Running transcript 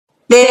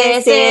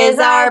This is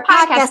our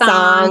podcast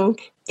song.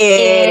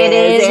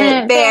 It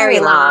isn't very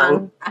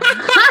long.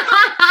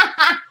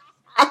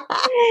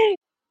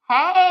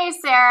 Hey,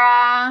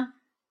 Sarah.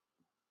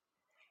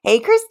 Hey,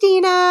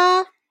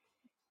 Christina.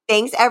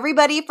 Thanks,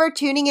 everybody, for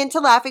tuning in to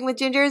Laughing with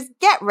Gingers.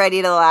 Get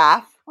ready to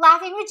laugh.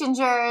 Laughing with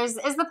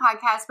Gingers is the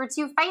podcast where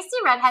two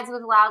feisty redheads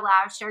with loud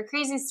laughs share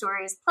crazy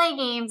stories, play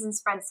games, and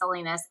spread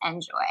silliness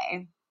and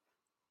joy.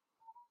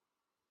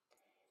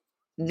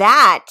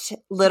 That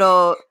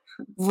little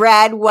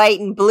red, white,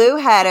 and blue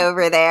head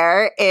over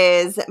there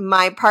is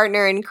my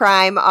partner in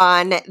crime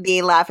on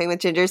the Laughing with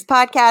Gingers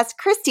podcast,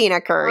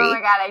 Christina Curry. Oh my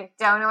God, I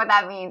don't know what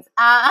that means.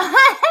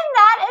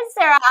 That is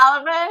Sarah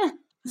Alvin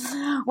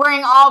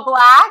wearing all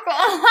black,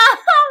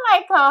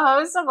 my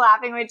co-host of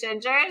Laughing with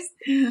Gingers.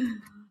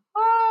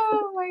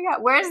 Oh my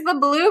God, where's the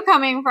blue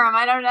coming from?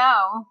 I don't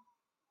know.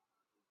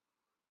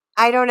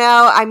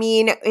 I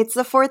mean, it's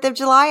the 4th of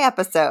July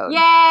episode.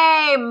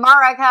 Yay,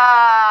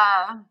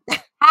 America!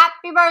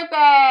 Happy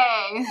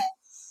birthday!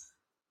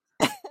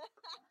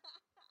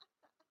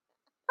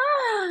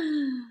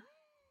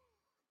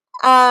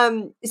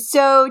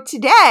 So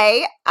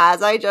today,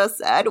 as I just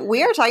said,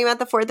 we are talking about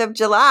the 4th of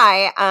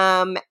July.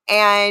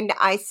 And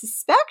I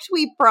suspect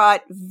we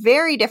brought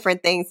very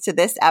different things to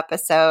this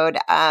episode,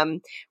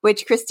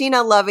 which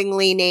Christina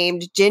lovingly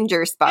named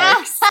Ginger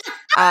Sparks,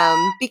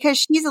 because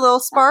she's a little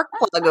spark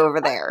plug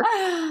over there.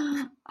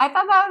 I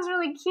thought that was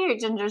really cute,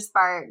 Ginger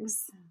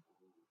Sparks.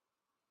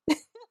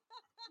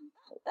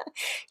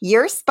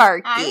 You're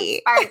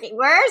Sparky. I'm Sparky.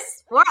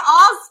 We're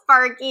all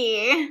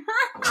Sparky.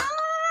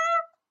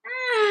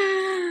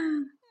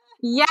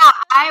 Yeah,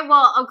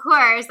 of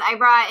course, I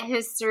brought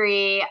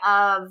history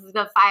of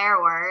the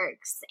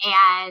fireworks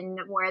and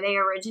where they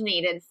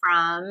originated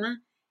from,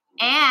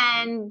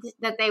 and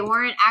that they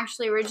weren't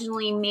actually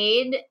originally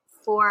made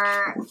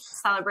for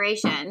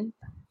celebration.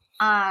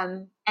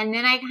 And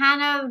then I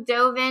kind of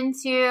dove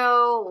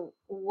into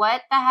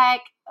what the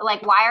heck,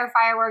 like, why are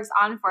fireworks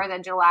on 4th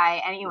of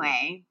July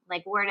anyway?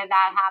 Like, where did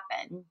that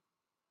happen?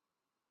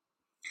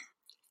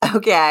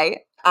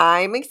 Okay,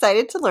 I'm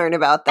excited to learn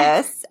about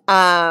this.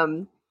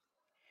 And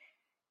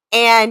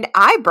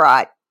I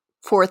brought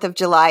 4th of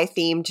July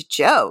themed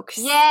jokes.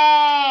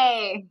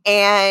 Yay!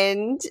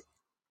 And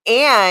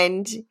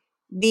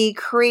the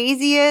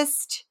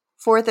craziest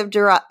 4th of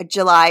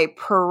July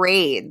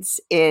parades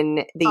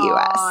in the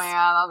U.S. Oh my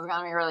God, that's going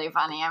to be really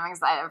funny. I'm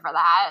excited for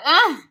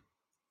that.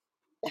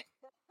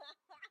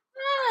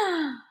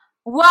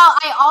 Well,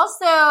 I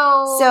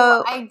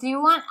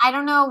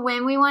don't know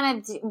when we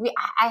want to do,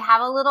 I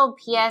have a little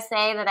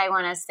PSA that I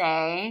want to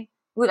say.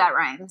 Ooh, that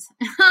rhymes.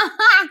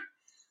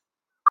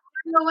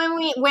 So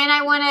when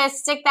I want to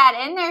stick that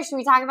in there, should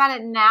we talk about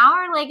it now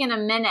or like in a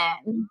minute?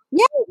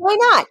 Yeah, why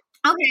not?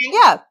 Okay.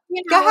 Yeah,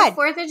 go ahead.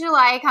 4th of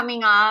July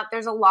coming up.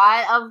 There's a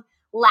lot of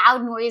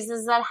loud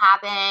noises that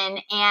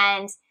happen,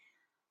 and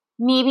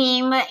me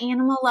being the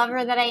animal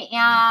lover that I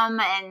am,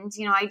 and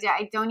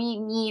I don't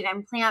eat meat.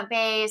 I'm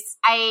plant-based.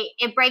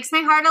 It breaks my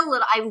heart a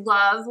little. I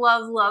love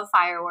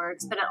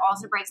fireworks, but it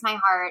also breaks my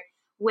heart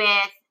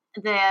with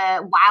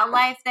the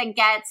wildlife that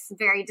gets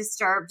very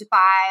disturbed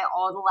by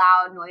all the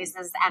loud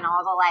noises and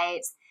all the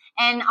lights.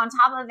 And on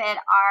top of it,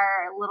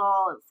 our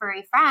little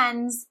furry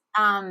friends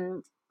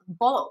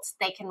bolt.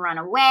 They can run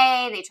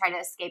away. They try to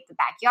escape the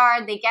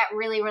backyard. They get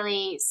really,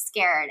 really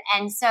scared.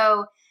 And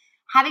so,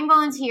 having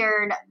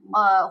volunteered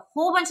a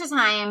whole bunch of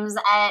times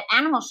at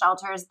animal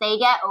shelters, they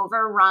get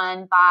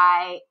overrun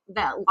by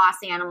the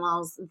lost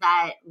animals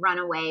that run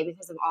away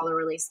because of all the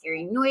really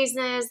scary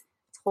noises.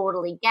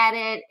 Totally get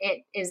it.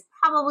 It is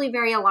probably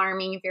very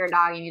alarming if you're a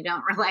dog and you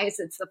don't realize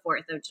it's the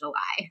 4th of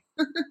July.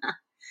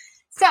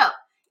 So,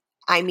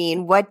 I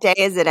mean, what day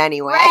is it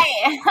anyway?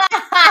 Right.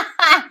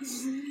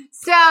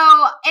 So,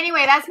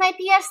 anyway, that's my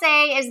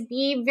PSA is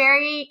be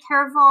very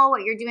careful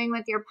what you're doing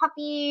with your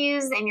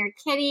puppies and your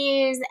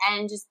kitties,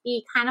 and just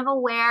be kind of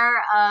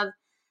aware of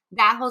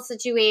that whole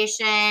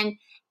situation.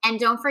 And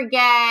don't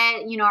forget,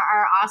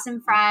 our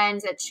awesome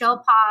friends at Chill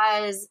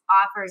Paws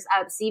offers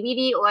up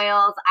CBD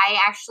oils. I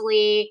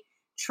actually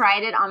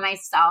tried it on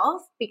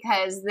myself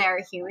because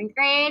they're human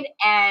grade,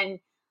 and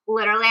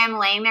literally I'm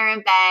laying there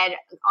in bed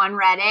on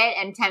Reddit,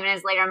 and 10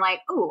 minutes later I'm like,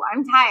 ooh,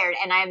 I'm tired,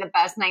 and I had the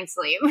best night's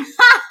sleep.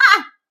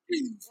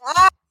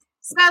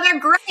 So they're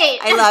great.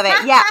 I love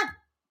it. Yeah.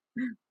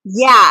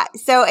 Yeah.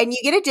 So, and you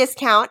get a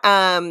discount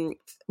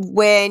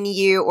when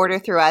you order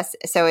through us.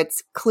 So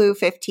it's Clue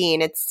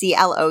 15. It's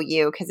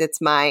CLOU because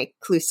it's my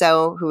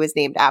Clouseau, who was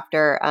named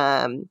after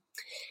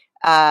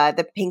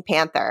the Pink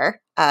Panther,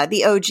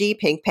 the OG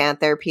Pink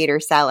Panther, Peter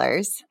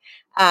Sellers,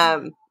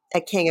 a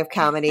king of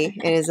comedy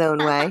in his own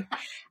way.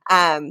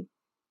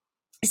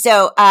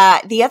 So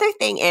the other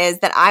thing is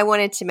that I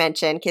wanted to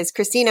mention, because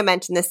Christina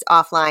mentioned this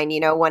offline,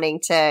 wanting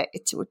to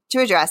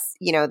address,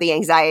 the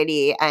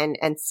anxiety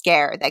and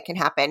scare that can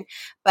happen.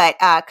 But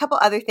a couple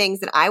other things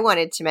that I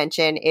wanted to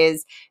mention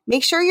is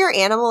make sure your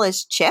animal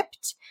is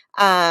chipped.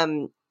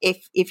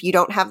 if you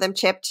don't have them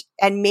chipped,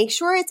 and make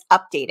sure it's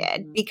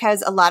updated,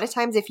 because a lot of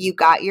times if you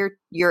got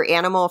your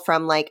animal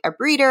from like a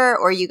breeder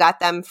or you got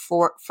them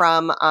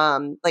from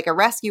like a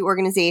rescue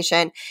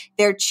organization,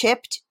 they're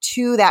chipped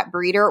to that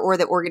breeder or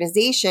the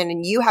organization,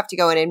 and you have to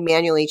go in and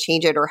manually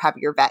change it or have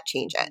your vet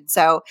change it.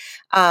 So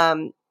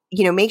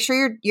make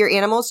sure your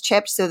animal's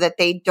chipped so that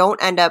they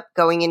don't end up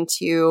going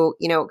into,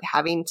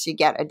 having to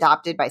get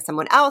adopted by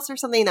someone else or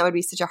something. That would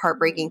be such a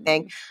heartbreaking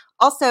thing.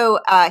 Also,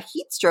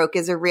 heat stroke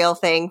is a real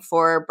thing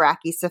for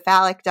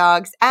brachycephalic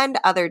dogs and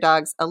other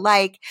dogs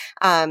alike.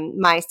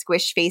 My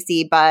squish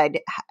facey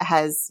bud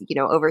has,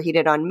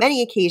 overheated on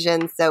many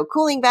occasions. So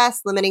cooling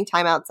vests, limiting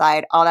time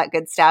outside, all that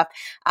good stuff.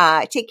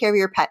 Take care of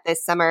your pet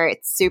this summer.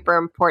 It's super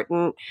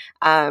important.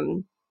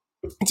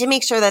 To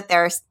make sure that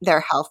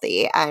they're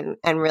healthy and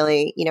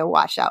really,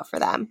 watch out for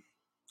them,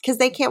 because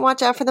they can't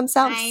watch out for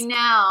themselves. I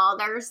know.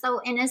 They're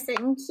so innocent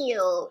and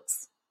cute.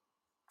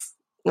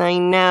 I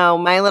know.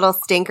 My little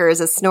stinker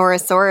is a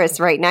Snorosaurus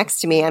right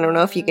next to me. I don't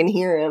know if you can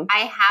hear him.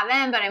 I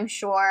haven't, but I'm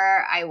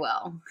sure I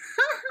will.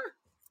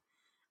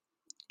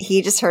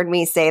 He just heard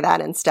me say that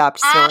and stopped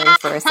snoring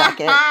for a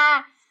second.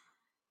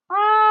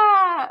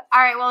 All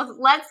right, well,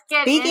 let's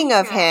get Speaking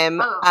of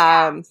him,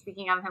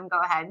 speaking of him, go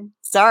ahead.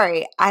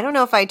 Sorry, I don't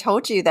know if I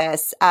told you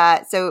this.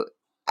 So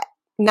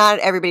not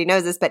everybody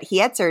knows this, but he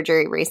had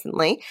surgery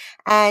recently,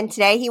 and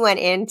today he went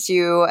in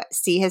to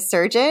see his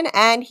surgeon,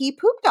 and he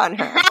pooped on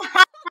her.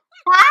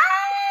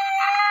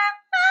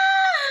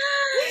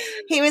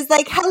 He was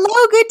like,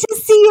 "Hello, good to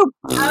see you."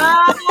 Oh, he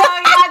got so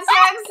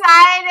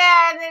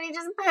excited, and he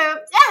just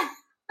pooped.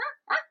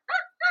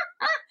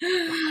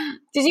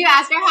 Did you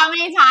ask her how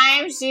many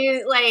times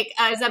she's like,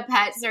 as a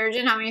pet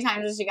surgeon, how many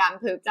times has she gotten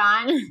pooped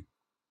on?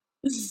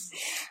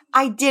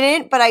 I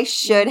didn't, but I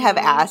should have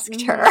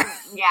asked her.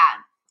 Yeah.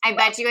 I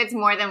bet you it's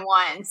more than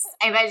once.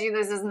 I bet you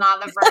this is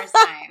not the first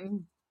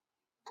time.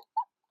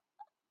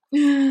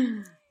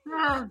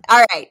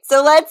 All right.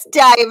 So let's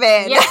dive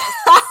in. Yes.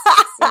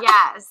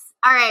 Yes.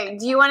 All right.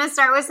 Do you want to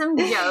start with some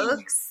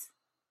jokes?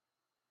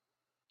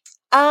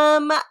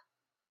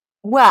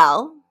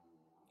 Well,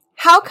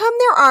 how come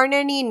there aren't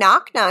any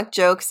knock-knock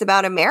jokes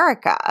about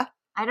America?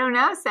 I don't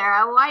know,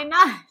 Sarah. Why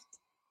not?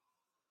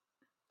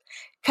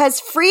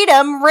 Because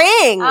freedom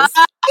rings.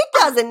 It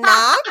doesn't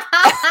knock.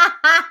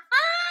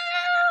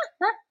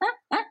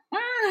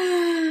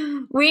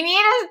 We need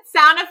a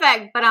sound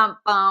effect.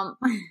 Ba-dum-bum.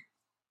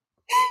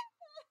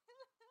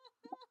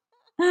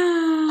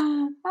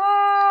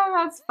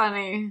 That's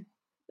funny.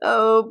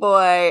 Oh,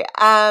 boy.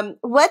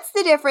 What's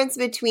the difference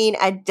between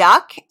a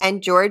duck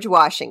and George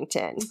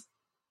Washington?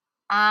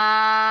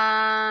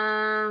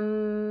 I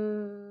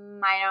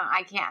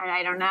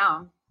don't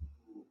know.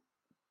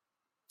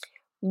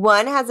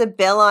 One has a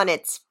bill on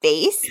its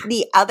face.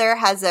 The other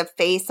has a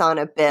face on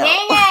a bill. Dang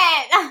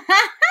it! I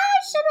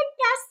should have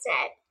guessed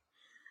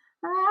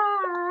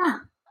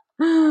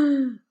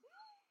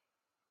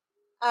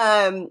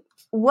it.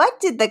 What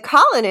did the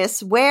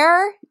colonists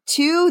wear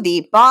to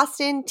the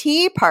Boston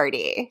Tea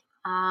Party?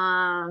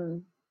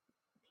 Pantaloons?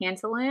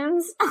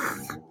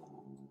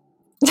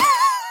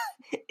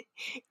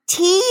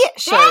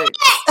 T-shirts.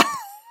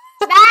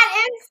 That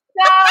is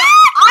so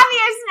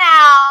obvious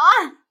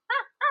now.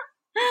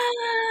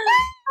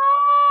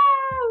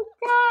 Oh,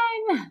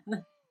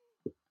 God.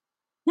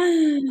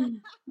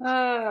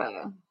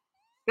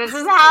 This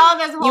is how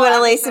this whole You want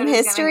to lay episode some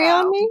is history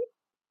gonna go. on me?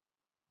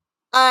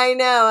 I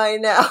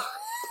know.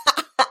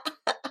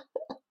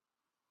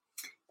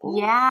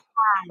 Yeah.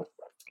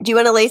 Do you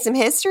want to lay some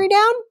history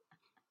down?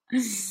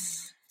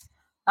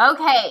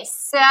 Okay,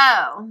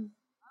 so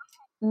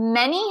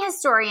many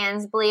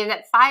historians believe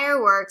that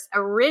fireworks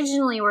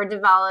originally were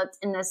developed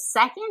in the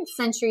 2nd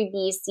century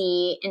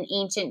BC in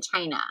ancient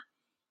China.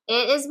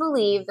 It is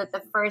believed that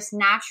the first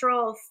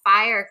natural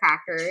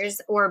firecrackers,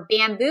 or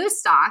bamboo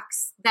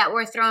stalks that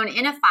were thrown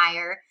in a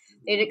fire,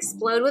 they'd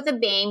explode with a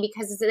bang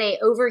because they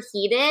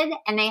overheated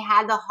and they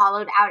had the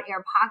hollowed out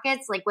air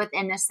pockets like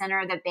within the center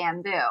of the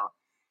bamboo.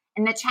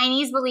 And the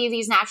Chinese believe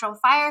these natural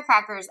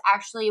firecrackers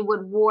actually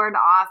would ward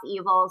off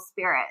evil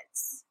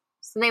spirits.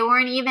 So they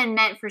weren't even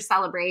meant for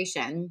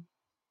celebration.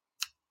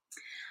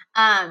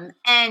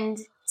 And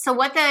so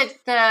what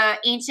the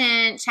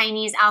ancient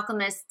Chinese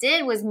alchemists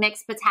did was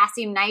mix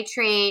potassium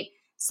nitrate,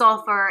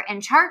 sulfur,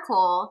 and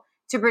charcoal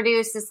to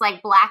produce this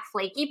like black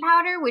flaky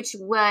powder, which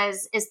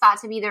is thought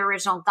to be the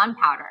original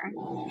gunpowder.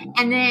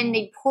 And then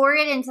they pour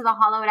it into the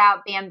hollowed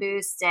out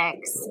bamboo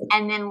sticks.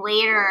 And then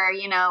later,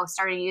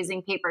 started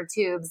using paper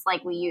tubes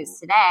like we use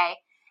today.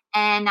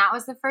 And that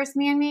was the first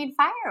man-made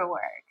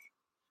firework.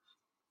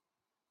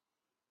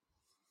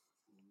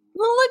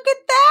 Well, look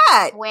at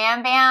that.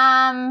 Wham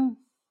bam,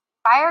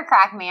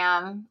 firecrack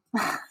ma'am.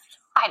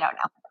 I don't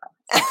know.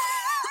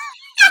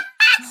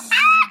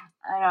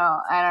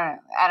 I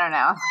don't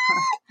know.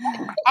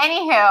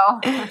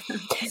 Anywho,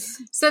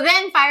 so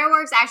then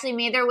fireworks actually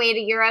made their way to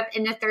Europe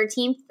in the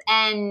 13th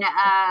and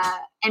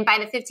by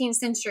the 13th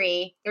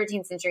century.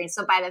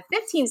 So by the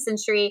 15th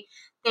century,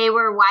 they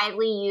were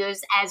widely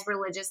used as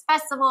religious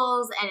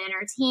festivals and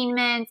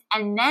entertainment.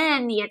 And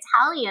then the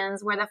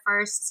Italians were the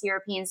first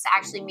Europeans to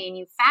actually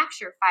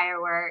manufacture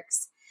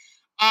fireworks.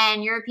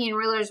 And European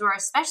rulers were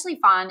especially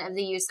fond of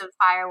the use of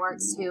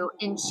fireworks to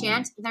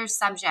enchant their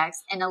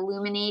subjects and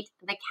illuminate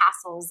the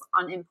castles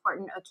on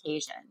important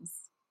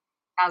occasions.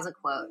 That was a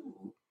quote.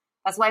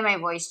 That's why my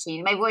voice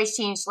changed. My voice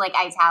changed to like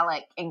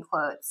italic in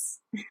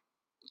quotes.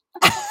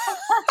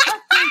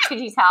 Could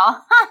you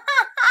tell?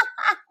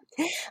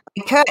 I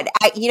could.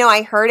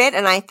 I heard it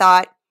and I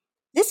thought,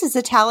 this is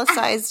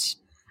italicized.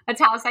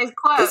 Italicized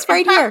quote. It's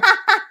right here.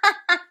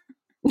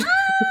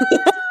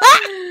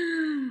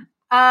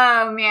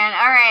 Oh man.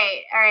 All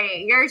right.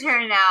 Your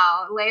turn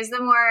now. Lay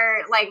some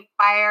more like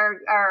fire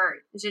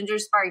or ginger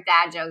spark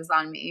dad jokes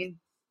on me.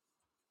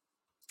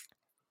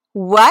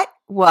 What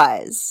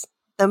was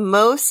the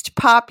most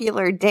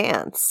popular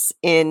dance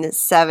in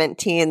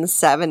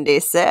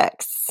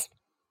 1776?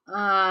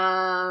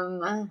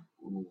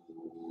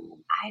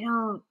 I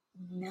don't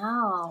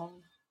know.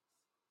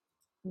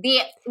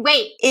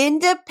 Wait.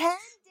 Independence.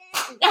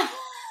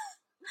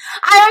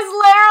 I was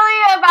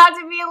literally about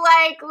to be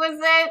like, was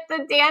it the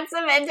Dance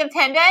of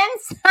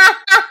Independence?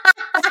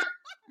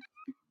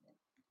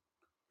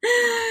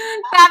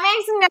 That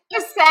makes no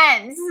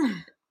sense.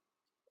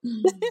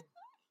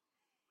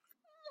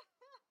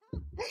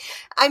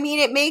 I mean,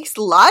 it makes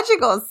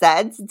logical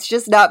sense. It's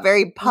just not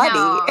very putty.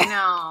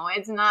 No,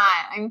 it's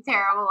not. I'm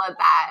terrible at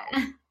that.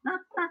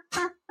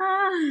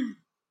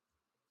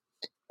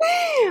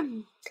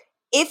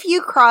 If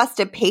you crossed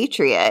a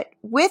Patriot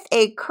with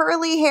a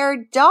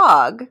curly-haired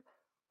dog,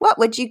 what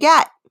would you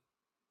get?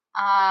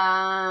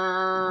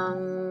 I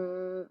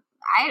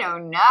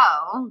don't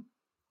know.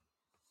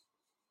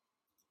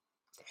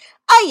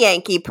 A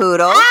Yankee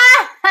Poodle.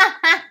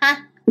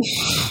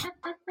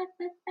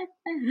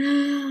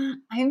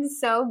 I'm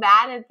so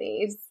bad at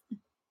these.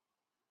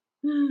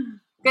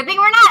 Good thing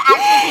we're not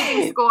actually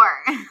keeping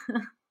score.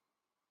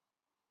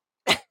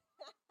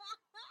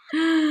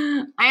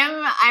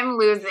 I'm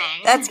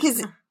losing. That's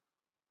because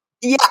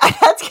you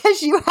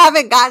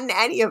haven't gotten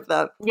any of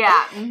them.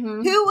 Yeah.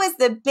 Mm-hmm. Who was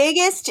the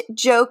biggest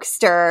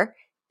jokester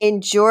in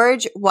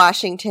George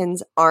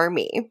Washington's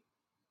army?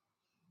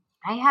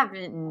 I have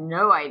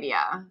no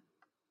idea.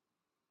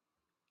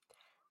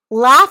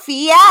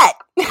 Lafayette.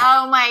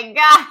 Oh my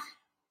god.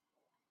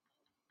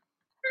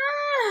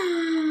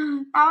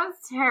 That was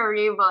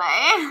terrible.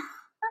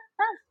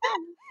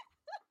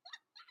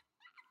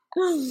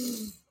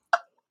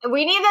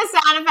 We need the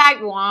sound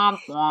effect. Womp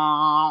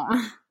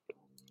womp.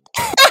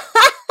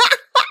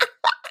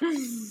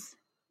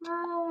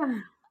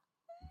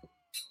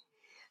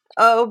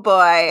 Oh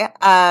boy.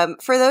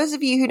 For those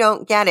of you who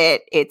don't get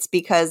it, it's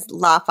because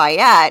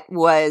Lafayette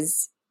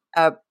was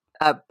a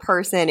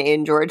person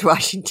in George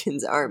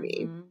Washington's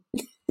army.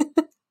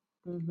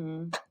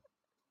 Mm-hmm.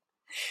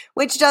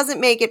 Which doesn't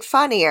make it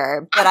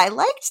funnier, but I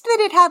liked that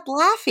it had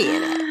Laffy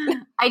in it.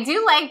 I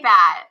do like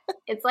that.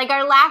 It's like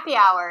our Laffy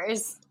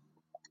hours.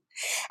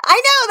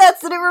 I know,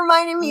 that's what it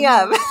reminded me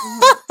of. Love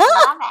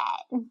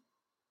it.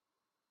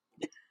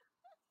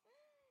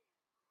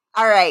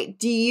 All right.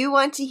 Do you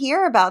want to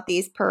hear about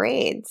these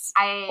parades?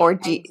 Or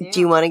do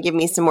you want to give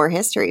me some more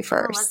history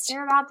first? Oh, let's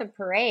hear about the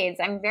parades.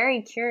 I'm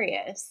very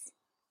curious.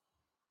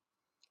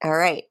 All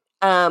right.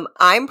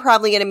 I'm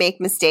probably going to make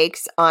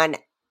mistakes on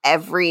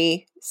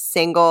every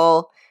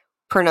single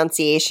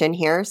pronunciation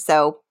here.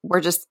 So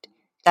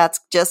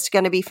that's just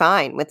going to be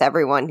fine with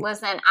everyone.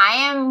 Listen,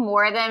 I am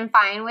more than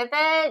fine with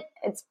it.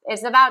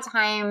 It's about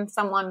time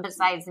someone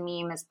besides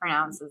me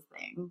mispronounces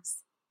things.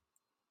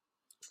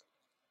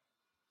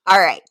 All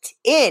right.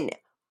 In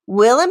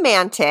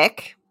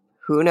Willimantic,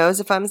 who knows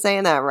if I'm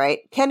saying that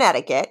right,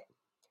 Connecticut,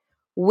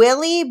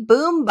 Willie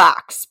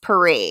Boombox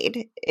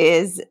Parade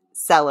is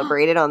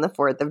celebrated on the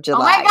 4th of July.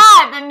 Oh my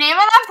God, the name of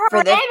that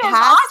parade is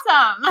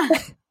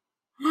awesome.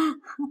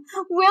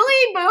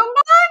 Willie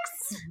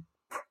Boombox?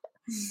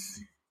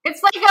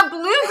 It's like a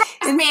bluegrass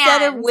band.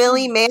 Instead of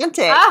Willie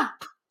Mantic.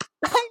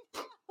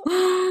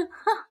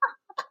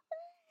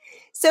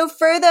 So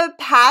for the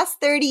past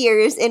 30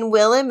 years in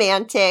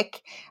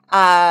Willimantic,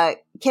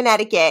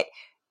 Connecticut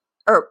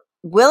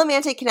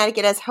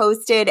has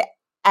hosted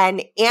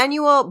an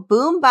annual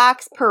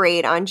boombox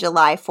parade on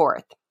July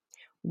 4th.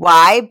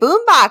 Why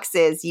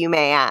boomboxes, you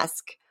may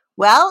ask?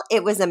 Well,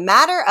 it was a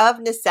matter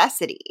of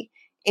necessity.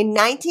 In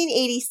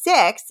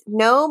 1986,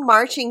 no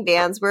marching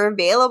bands were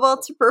available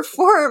to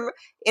perform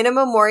in a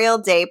Memorial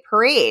Day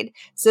parade,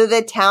 so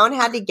the town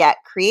had to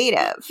get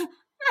creative.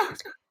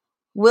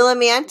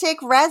 Willimantic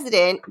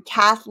resident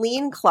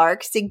Kathleen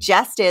Clark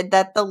suggested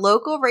that the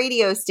local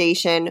radio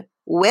station,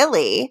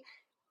 Willie,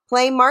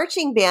 play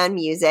marching band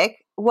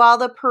music while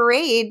the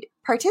parade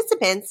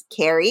participants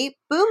carry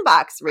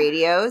boombox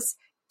radios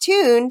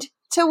tuned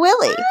to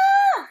Willie.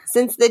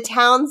 Since the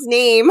town's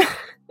name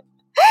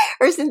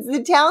or since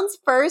the town's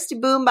first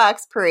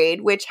boombox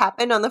parade, which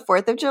happened on the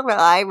 4th of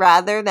July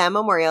rather than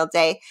Memorial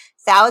Day,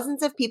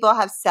 thousands of people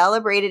have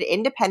celebrated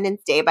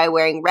Independence Day by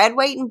wearing red,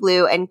 white, and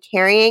blue and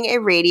carrying a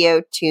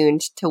radio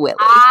tuned to Willie.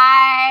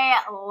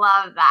 I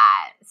love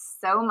that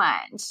so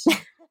much.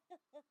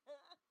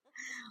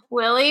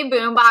 Willie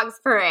Boombox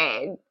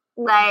Parade.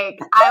 Like,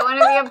 I want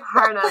to be a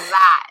part of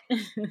that.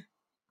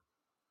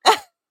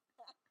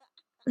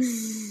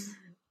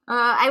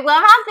 I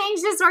love how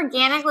things just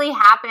organically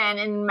happen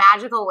in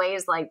magical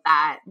ways like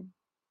that.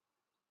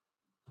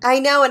 I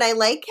know, and I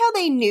like how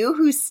they knew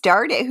who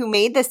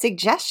made the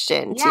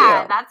suggestion, too.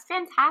 Yeah, that's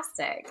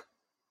fantastic.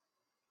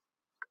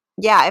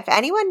 Yeah, if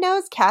anyone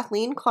knows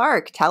Kathleen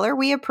Clark, tell her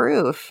we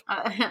approve.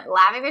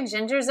 Laughing with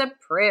Ginger's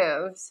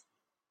approved.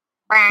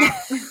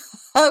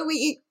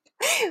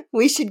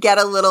 We should get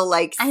a little,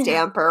 like,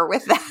 stamper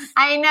with that.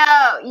 I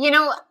know. You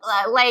know,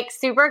 like,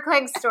 super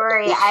quick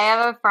story. I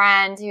have a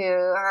friend who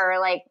her,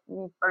 like,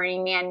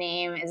 Burning Man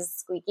name is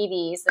Squeaky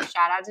D. So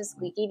shout out to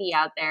Squeaky D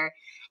out there.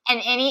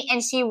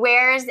 And she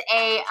wears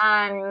a,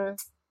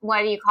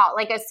 what do you call it?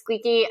 Like a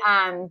squeaky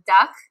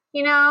duck,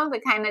 you know, the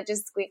kind that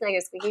just squeak like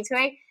a squeaky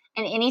toy.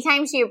 And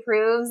anytime she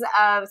approves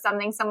of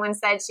something someone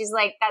said, she's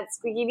like, that's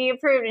Squeaky D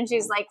approved. And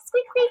she's like,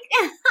 squeak, squeak.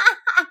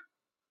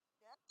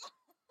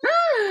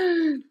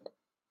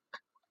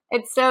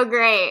 It's so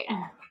great.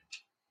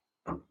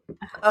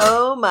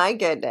 Oh my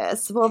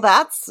goodness. Well,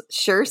 that's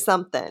sure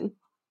something.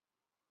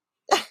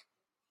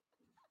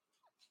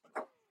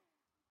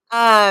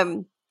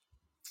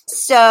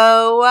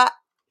 So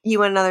you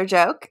want another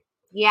joke?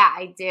 Yeah,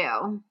 I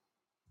do.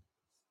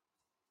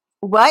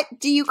 What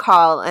do you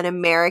call an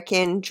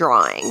American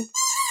drawing?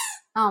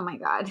 Oh my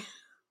God.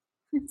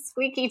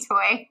 Squeaky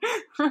toy.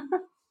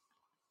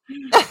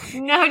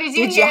 No, did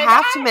you Did hear you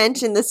have that? to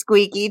mention the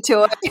squeaky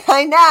toy?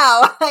 I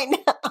know.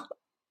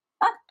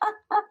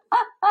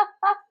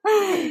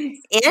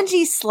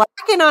 Angie's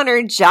slacking on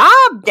her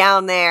job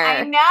down there.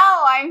 I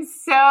know. I'm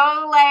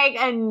so like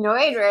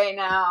annoyed right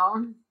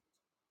now.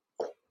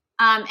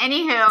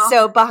 Anywho.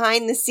 So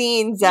behind the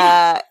scenes,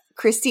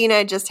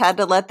 Christina just had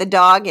to let the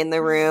dog in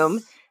the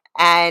room,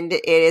 and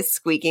it is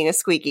squeaking a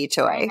squeaky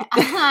toy.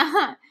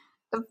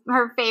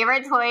 Her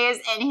favorite toy is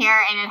in here,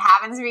 and it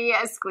happens to be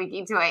a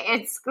squeaky toy.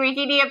 It's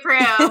Squeaky D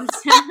approved.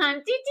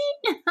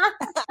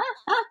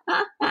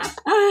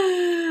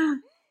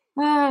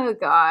 Oh,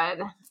 God.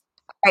 All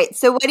right,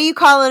 so what do you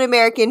call an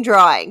American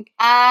drawing?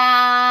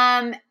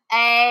 A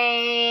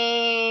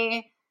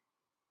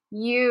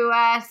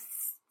U.S.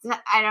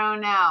 I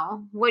don't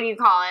know. What do you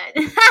call it?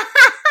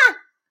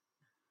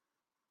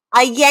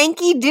 A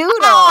Yankee Doodle.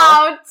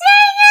 Oh, dang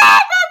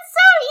it! That's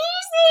so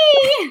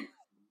easy!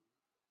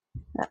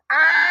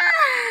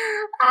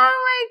 Oh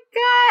my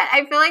God.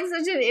 I feel like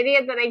such an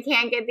idiot that I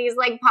can't get these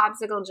like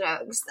popsicle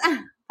jokes.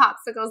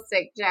 Popsicle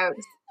stick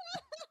jokes.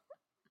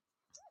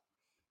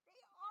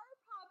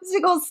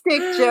 Popsicle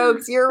stick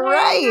jokes. You're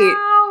right.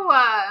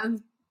 Oh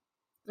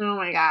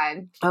my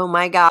God. Oh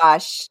my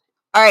gosh.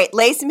 All right,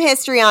 lay some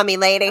history on me,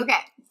 lady.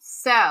 Okay,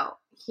 so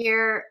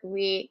here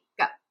we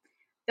go.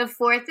 The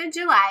 4th of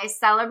July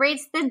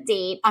celebrates the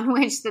date on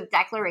which the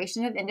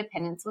Declaration of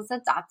Independence was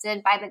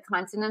adopted by the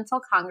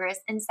Continental Congress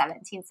in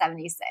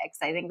 1776.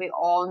 I think we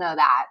all know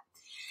that.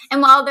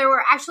 And while there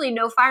were actually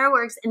no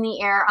fireworks in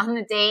the air on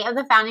the day of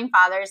the Founding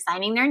Fathers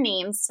signing their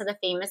names to the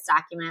famous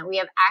document, we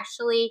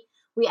actually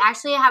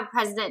have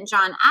President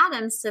John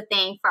Adams to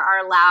thank for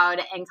our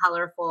loud and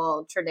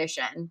colorful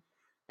tradition.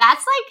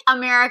 That's like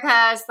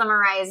America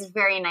summarized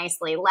very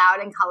nicely,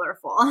 loud and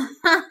colorful.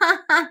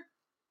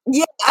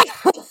 Yeah.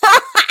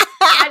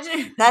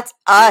 That's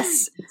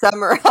us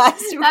summarized.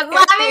 That's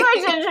Laughing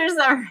with Ginger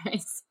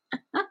summarized.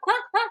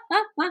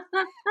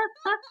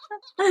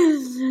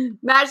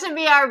 That should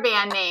be our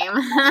band name.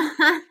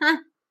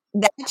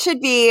 That should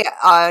be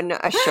on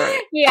a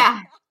shirt.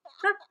 Yeah.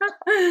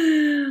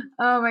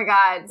 Oh my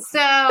God.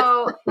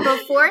 So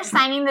before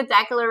signing the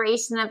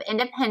Declaration of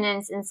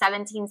Independence in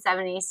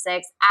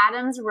 1776,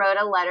 Adams wrote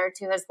a letter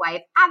to his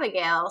wife,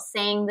 Abigail,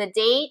 saying the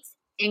date,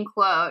 in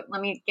quote,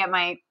 let me get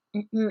my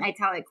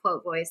italic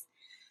quote voice.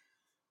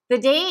 The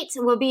date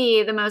will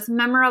be the most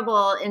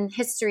memorable in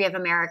history of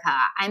America.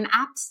 I'm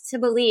apt to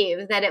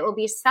believe that it will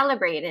be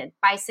celebrated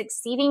by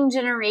succeeding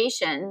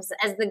generations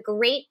as the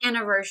great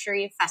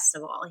anniversary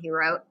festival, he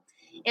wrote.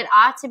 It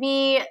ought to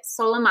be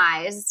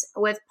solemnized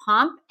with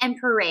pomp and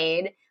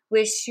parade,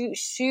 with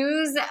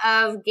shoes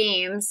of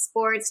games,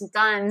 sports,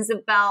 guns,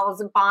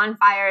 bells,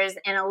 bonfires,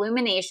 and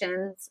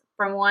illuminations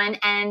from one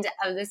end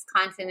of this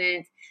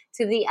continent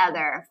to the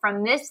other,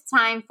 from this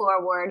time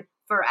forward,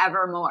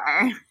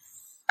 forevermore.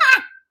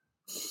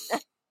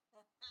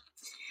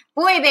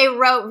 Boy, they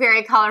wrote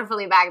very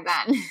colorfully back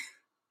then.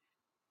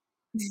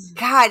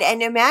 God,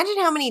 and imagine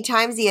how many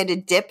times he had to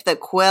dip the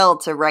quill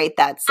to write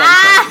that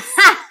sentence.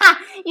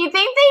 You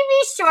think they'd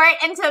be short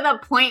and to the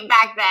point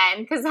back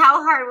then? Because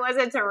how hard was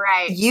it to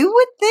write? You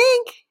would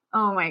think.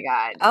 Oh my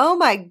God. Oh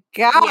my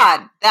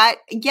God.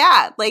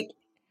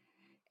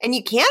 And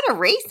you can't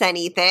erase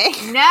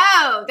anything.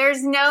 No,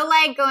 there's no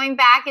like going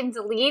back and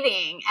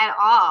deleting at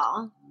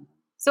all.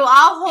 So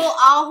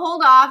I'll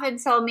hold off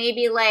until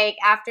maybe like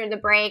after the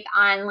break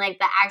on like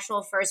the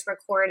actual first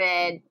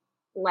recorded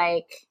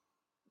like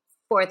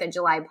 4th of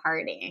July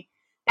party.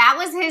 That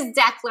was his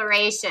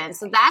declaration.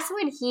 So that's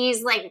what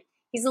he's like.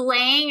 He's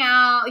laying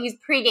out. He's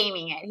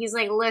pre-gaming it. He's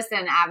like,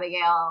 listen,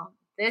 Abigail,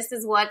 this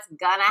is what's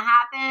gonna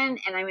happen,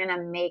 and I'm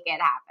gonna make it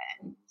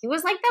happen. He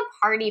was like the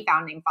party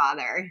founding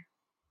father.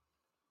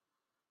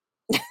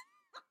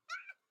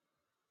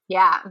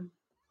 Yeah.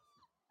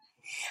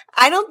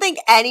 I don't think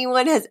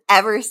anyone has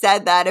ever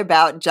said that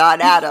about John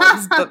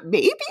Adams, but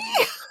maybe.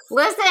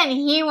 Listen,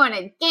 he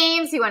wanted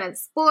games, he wanted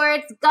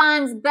sports,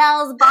 guns,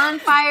 bells,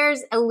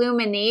 bonfires,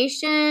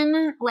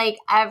 illumination, like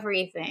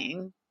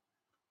everything.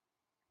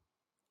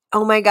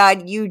 Oh my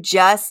God, you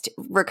just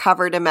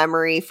recovered a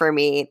memory for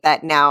me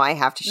that now I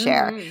have to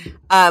share.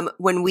 Mm-hmm.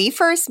 When we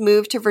first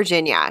moved to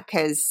Virginia,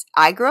 because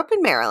I grew up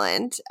in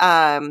Maryland,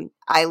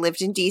 I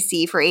lived in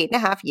DC for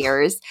 8.5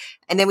 years,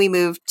 and then we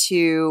moved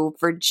to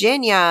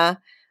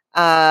Virginia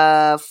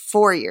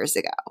 4 years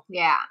ago.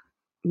 Yeah.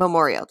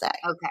 Memorial Day.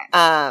 Okay.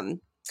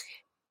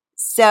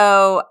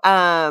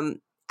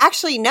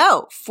 Actually,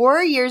 no,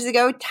 4 years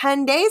ago,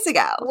 10 days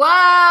ago.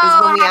 Whoa!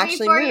 Is when we Happy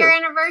actually 4-year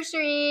moved.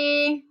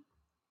 anniversary.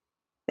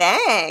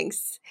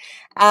 Thanks.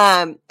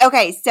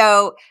 Okay,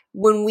 so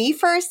when we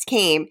first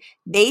came,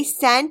 they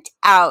sent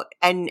out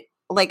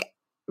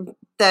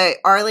the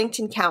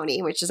Arlington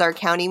County, which is our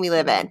county we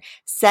live in,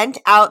 sent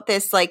out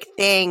this like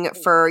thing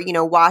for,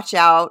 watch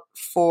out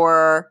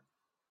for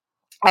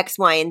X,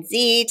 Y, and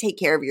Z, take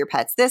care of your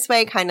pets this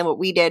way, kind of what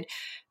we did.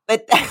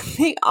 But then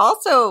they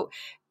also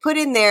put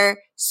in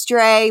there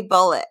stray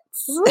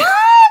bullets. What?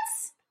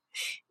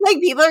 Like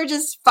people are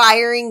just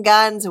firing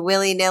guns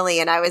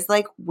willy-nilly. And I was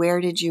like, where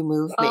did you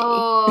move me?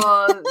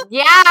 Oh,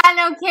 yeah,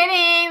 no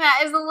kidding.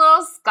 That is a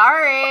little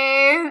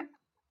scary.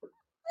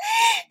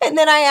 And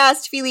then I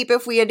asked Philippe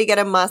if we had to get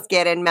a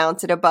musket and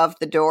mount it above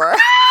the door.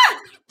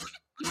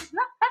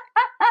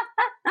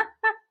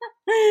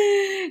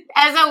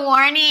 As a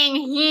warning,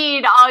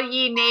 heed all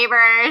ye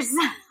neighbors.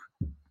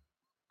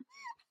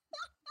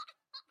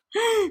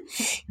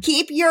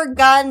 Keep your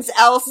guns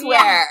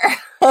elsewhere. Yeah.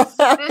 This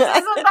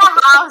isn't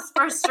the house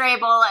for stray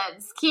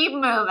bullets. Keep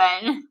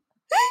moving.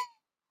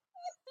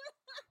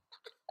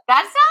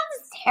 That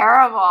sounds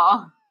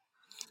terrible.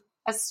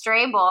 A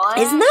stray bullet?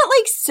 Isn't that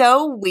like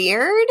so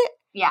weird?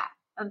 Yeah,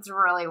 that's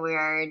really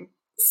weird.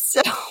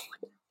 So,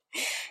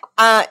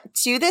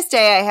 to this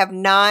day, I have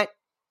not,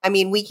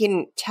 we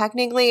can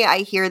technically, I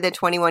hear the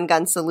 21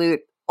 gun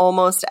salute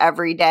almost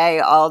every day,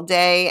 all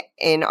day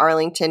in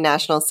Arlington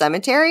National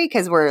Cemetery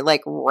because we're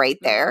like right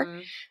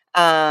there.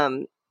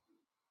 Mm-hmm.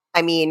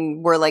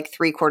 We're like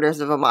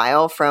 3/4 of a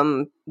mile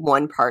from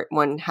one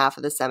half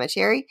of the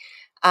cemetery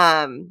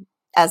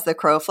as the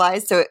crow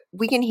flies. So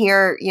we can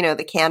hear,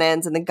 the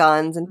cannons and the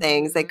guns and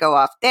things that go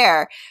off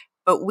there.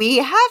 But we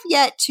have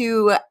yet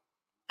to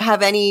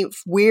have any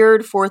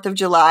weird 4th of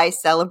July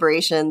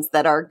celebrations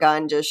that are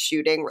gun just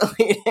shooting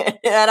related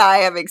that I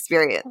have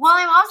experienced. Well,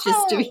 I'm also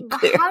just to be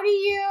clear. How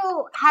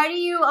do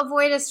you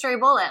avoid a stray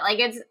bullet? Like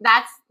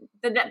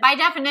by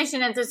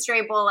definition it's a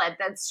stray bullet.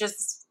 That's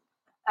just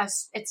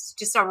it's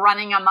just a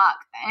running amok.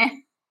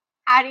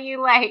 How do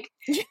you like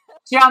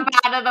jump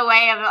out of the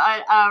way of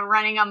a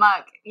running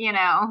amok,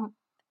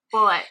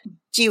 bullet?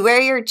 Do you wear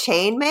your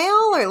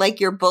chainmail or like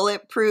your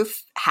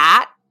bulletproof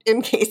hat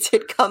in case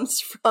it comes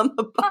from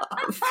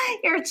above?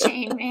 Your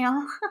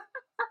chainmail.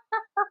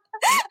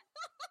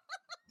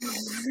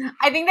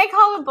 I think they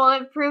call it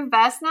bulletproof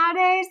vest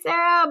nowadays,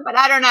 Sarah, but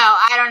I don't know.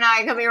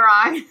 I could be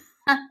wrong.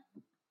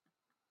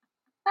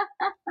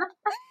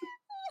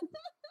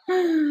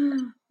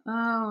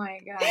 Oh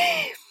my God.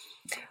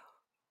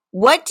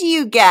 What do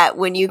you get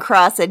when you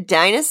cross a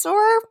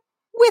dinosaur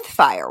with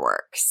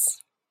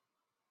fireworks?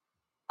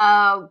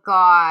 Oh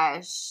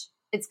gosh.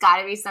 It's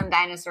got to be some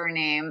dinosaur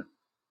name.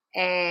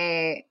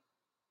 I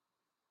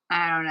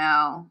don't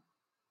know.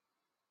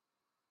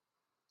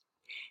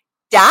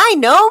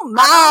 Dynamite! Oh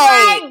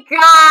my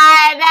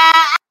God!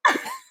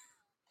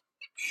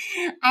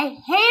 I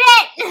hate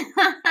it!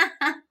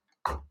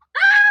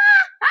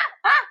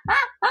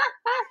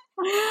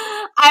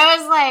 I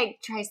was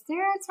like,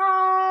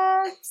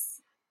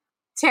 Triceratops,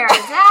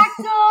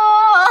 pterodactyl.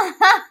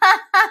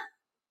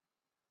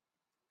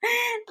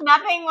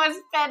 Nothing was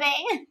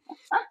fitting.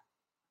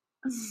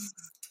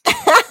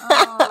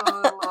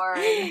 Oh,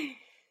 Lord.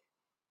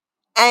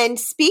 And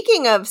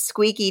speaking of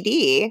Squeaky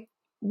D,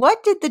 why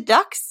did the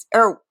duck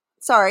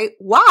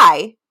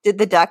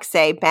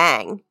say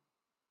bang?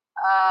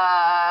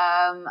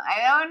 I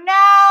don't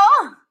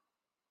know.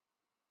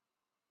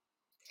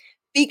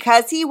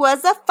 Because he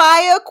was a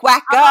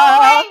firecracker.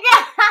 Oh my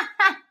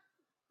God.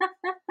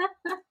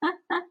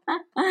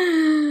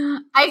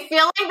 I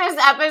feel like this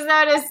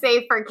episode is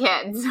safe for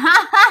kids.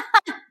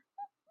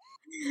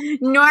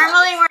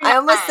 Normally we're not. I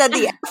almost said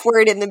the F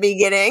word in the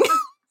beginning.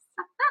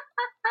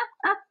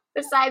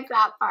 Besides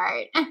that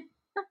part.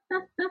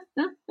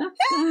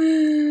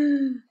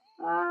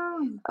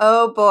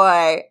 Oh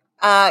boy.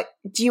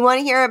 Do you want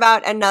to hear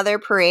about another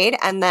parade?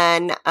 And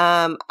then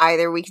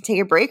either we can take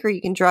a break or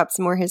you can drop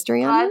some more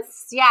history on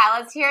this?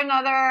 Let's hear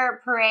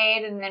another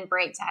parade and then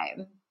break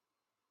time.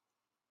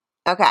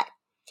 Okay.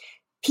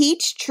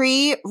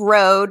 Peachtree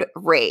Road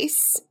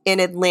Race in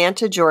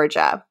Atlanta,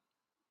 Georgia.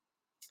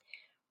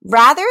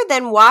 Rather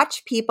than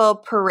watch people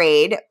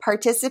parade,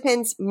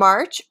 participants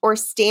march or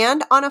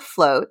stand on a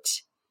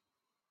float.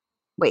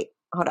 Wait,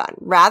 hold on.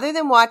 Rather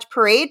than watch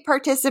parade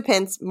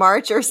participants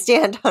march or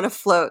stand on a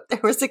float. There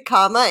was a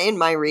comma in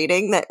my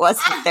reading that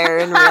wasn't there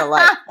in real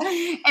life.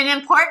 An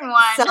important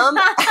one. Some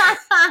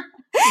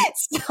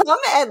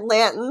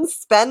Atlantans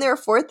spend their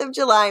 4th of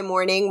July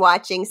morning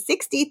watching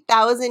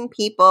 60,000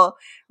 people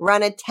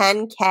run a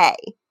 10K.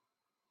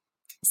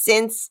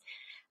 Since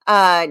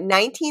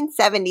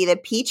 1970, the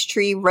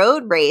Peachtree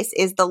Road Race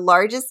is the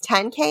largest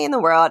 10K in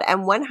the world,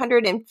 and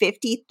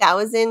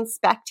 150,000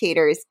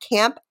 spectators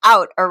camp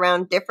out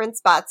around different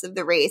spots of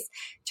the race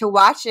to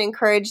watch and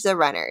encourage the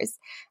runners.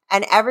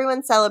 And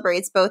everyone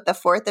celebrates both the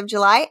 4th of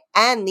July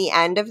and the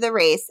end of the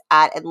race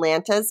at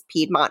Atlanta's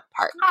Piedmont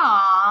Park.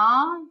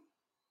 Aww.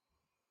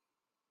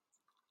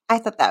 I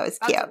thought that was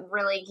cute. That's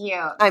really cute.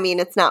 I mean,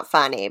 it's not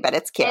funny, but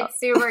it's cute. It's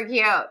super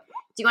cute.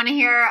 Do you want to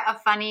hear a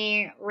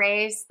funny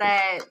race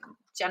that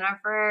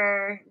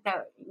Jennifer,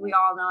 that we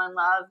all know and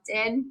love,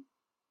 did?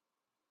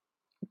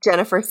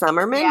 Jennifer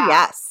Summerman? Yeah.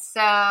 Yes. So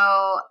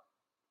I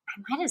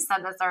might have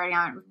said this already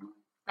on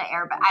the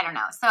air, but I don't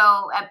know.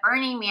 So at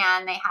Burning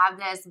Man, they have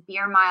this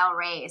beer mile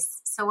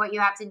race. So what you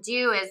have to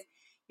do is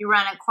you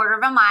run a quarter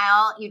of a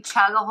mile, you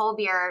chug a whole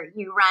beer,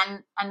 you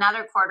run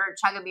another quarter,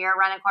 chug a beer,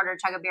 run a quarter,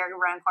 chug a beer,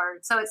 run a quarter.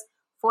 So it's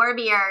 4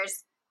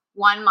 beers,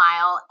 1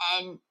 mile,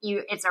 and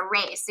it's a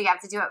race. So you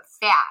have to do it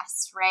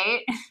fast,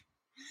 right?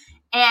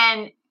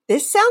 And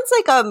this sounds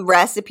like a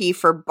recipe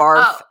for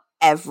barf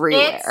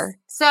everywhere.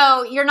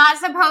 So you're not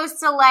supposed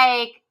to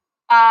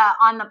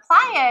on the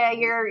playa,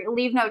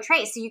 leave no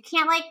trace. So you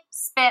can't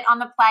spit on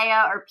the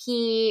playa or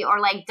pee or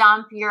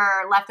dump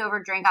your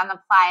leftover drink on the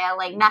playa,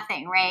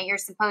 nothing, right? You're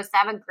supposed to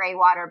have a gray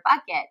water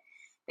bucket.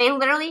 They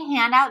literally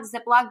hand out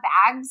Ziploc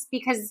bags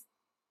because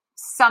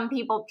some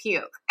people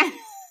puke.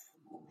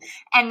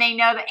 And they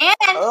know that.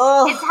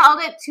 And it's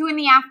held at 2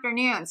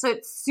 p.m. So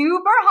it's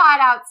super hot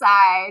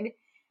outside.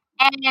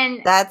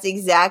 And that's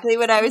exactly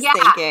what I was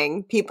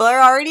thinking. People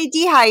are already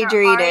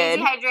dehydrated.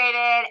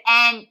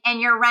 And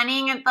you're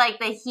running at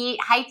the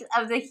height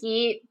of the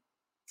heat.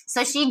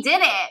 So she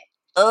did it.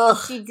 Ugh.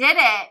 She did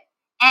it.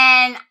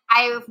 And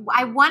I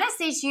want to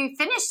say she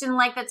finished in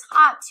the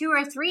top 2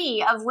 or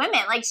 3 of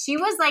women. She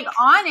was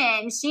on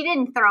it and she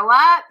didn't throw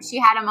up. She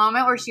had a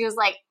moment where she was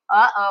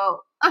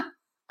uh-oh.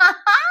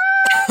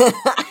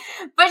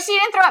 But she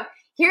didn't throw up.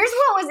 Here's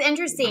what was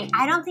interesting.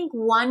 I don't think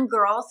one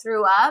girl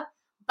threw up.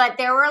 But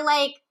there were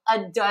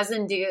a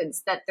dozen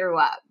dudes that threw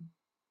up.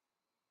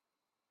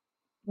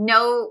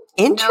 No,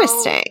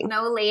 interesting.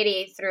 No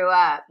lady threw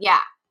up.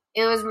 Yeah,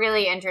 it was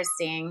really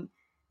interesting.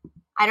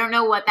 I don't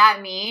know what that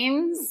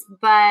means,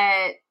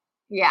 but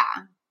yeah.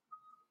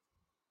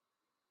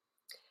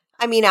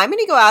 I mean, I'm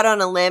going to go out on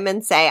a limb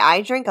and say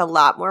I drink a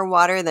lot more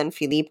water than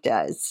Philippe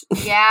does.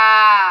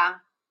 Yeah,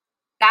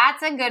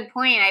 that's a good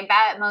point. I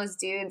bet most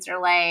dudes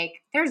are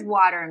there's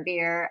water in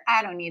beer.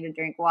 I don't need to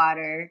drink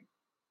water.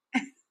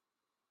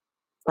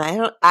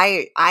 I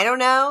don't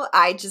know.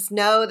 I just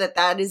know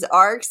that is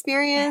our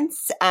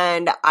experience,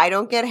 and I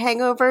don't get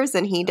hangovers,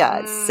 and he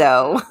does.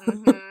 So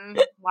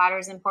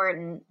water's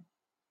important.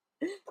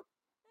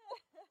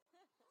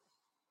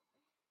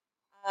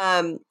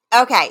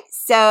 Okay,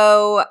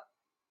 so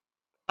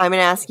I'm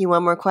gonna ask you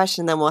one more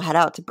question, then we'll head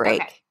out to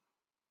break.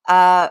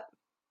 Okay.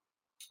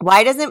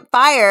 Why doesn't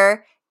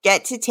fire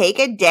get to take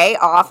a day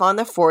off on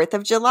the 4th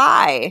of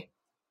July?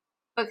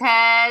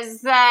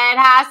 Because it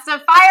has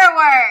to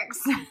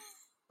fireworks.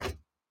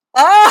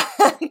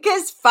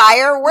 Because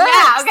fireworks.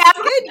 Yeah, okay.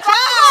 Good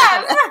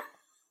job.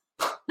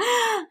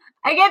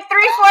 I get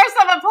 3/4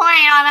 of a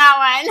point on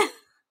that one.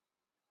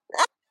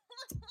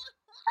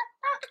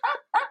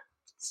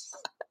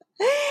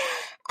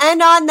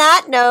 And on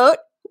that note,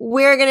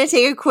 we're going to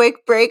take a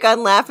quick break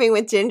on Laughing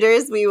with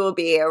Gingers. We will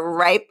be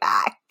right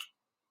back.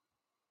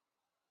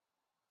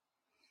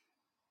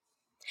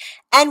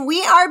 And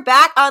we are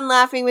back on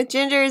Laughing with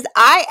Gingers.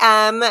 I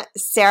am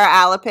Sarah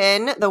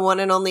Alapin, the one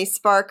and only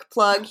spark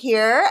plug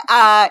here.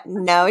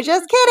 No,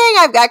 just kidding.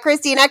 I've got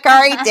Christina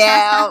Curry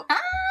too.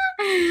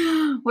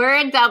 We're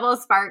a double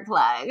spark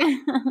plug.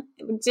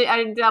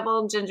 A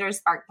double ginger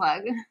spark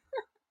plug.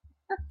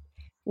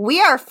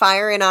 We are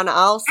firing on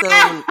all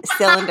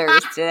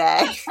cylinders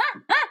today.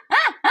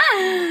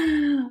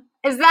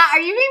 Are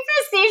you being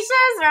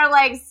facetious or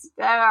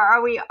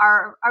are we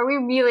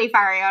really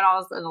firing on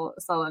all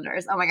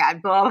cylinders? Oh my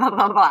God, blah, blah,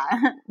 blah, blah.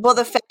 Well,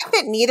 the fact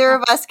that neither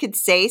of us could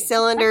say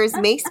cylinders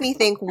makes me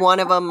think one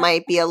of them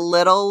might be a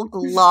little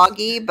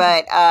gloggy,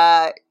 but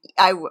I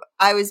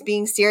was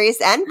being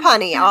serious and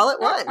punny all at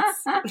once.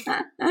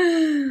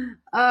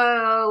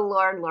 Oh,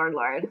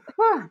 Lord.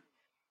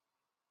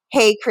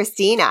 Hey,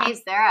 Christina. Hey,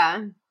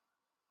 Sarah.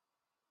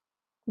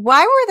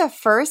 Why were the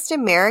first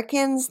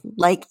Americans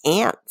like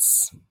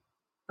ants?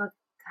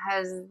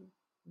 Because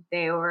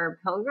they were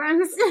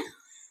pilgrims. It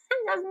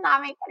does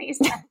not make any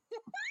sense.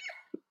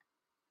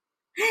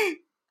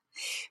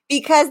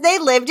 Because they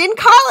lived in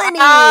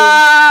colonies.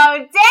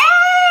 Oh,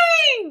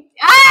 dang!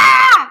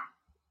 Ah!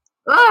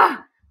 Ugh.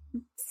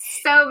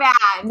 So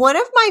bad. One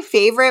of my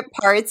favorite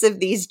parts of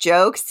these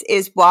jokes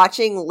is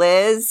watching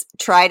Liz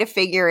try to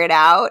figure it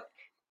out.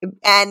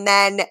 And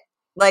then,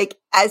 like,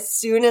 as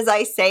soon as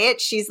I say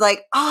it, she's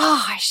like,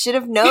 oh, I should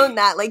have known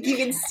that. Like, you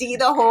can see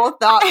the whole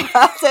thought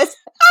process.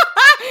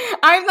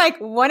 I'm like,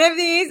 one of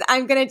these,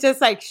 I'm going to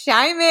just like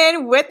chime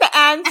in with the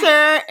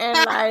answer and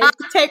like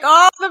take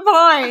all the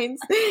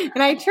points.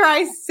 And I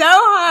try so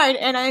hard,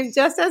 and I'm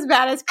just as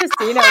bad as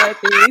Christina with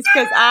these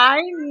because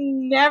I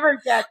never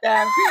get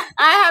them.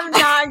 I have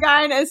not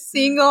gotten a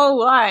single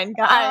one,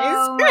 guys.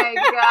 Oh my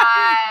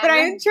God. But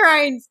I'm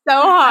trying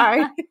so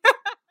hard.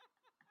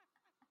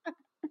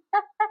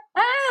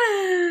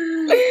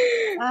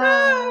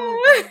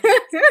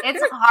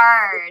 It's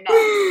hard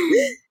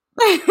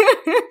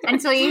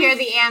until you hear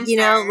the answer. You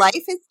know,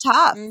 life is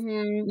tough.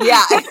 Mm-hmm.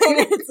 Yeah.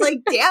 It's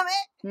like, damn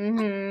it.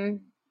 Mm-hmm.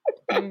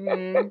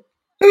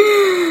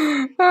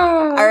 Mm-hmm.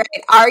 All right.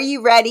 Are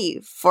you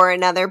ready for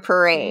another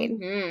parade?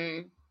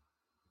 Mm-hmm.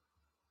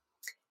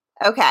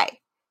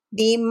 Okay.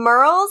 The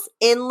Murrells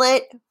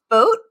Inlet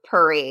Boat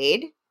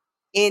Parade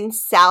in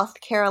South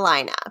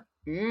Carolina.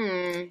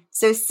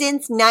 So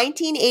since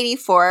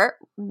 1984,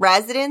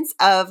 residents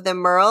of the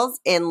Murrells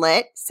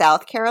Inlet,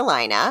 South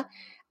Carolina,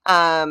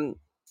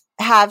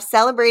 have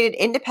celebrated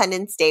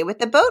Independence Day with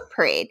the boat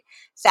parade.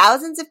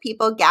 Thousands of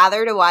people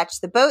gather to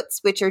watch the boats,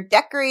 which are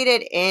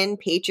decorated in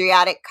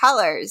patriotic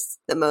colors,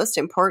 the most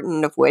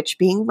important of which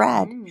being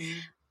red.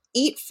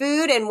 Eat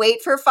food and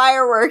wait for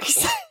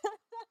fireworks.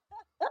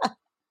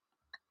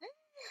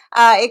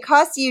 It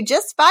costs you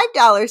just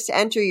 $5 to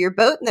enter your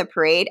boat in the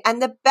parade,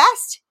 and the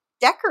best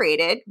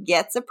decorated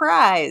gets a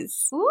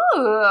prize. Ooh,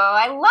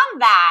 I love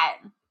that.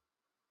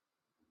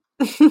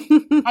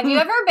 Have you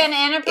ever been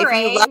in a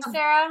parade,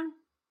 Sarah?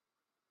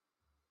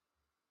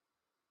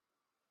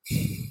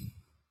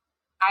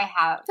 I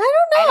have. I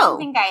don't know. I don't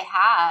think I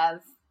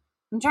have.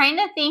 I'm trying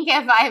to think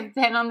if I've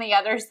been on the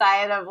other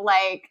side of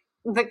like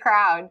the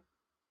crowd.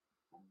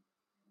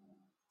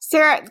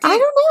 Sarah, I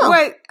don't know.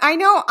 What I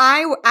know,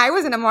 I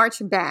was in a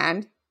marching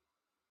band,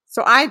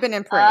 so I've been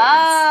in parades.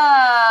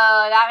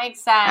 Oh, that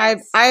makes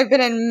sense. I've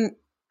been in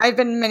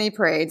many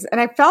parades, and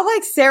I felt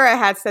like Sarah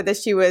had said that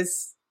she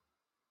was.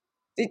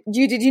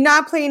 Did you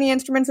not play any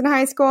instruments in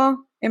high school?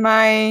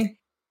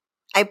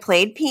 I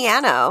played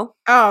piano.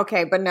 Oh,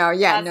 okay, but no,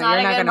 yeah, That's no, not you're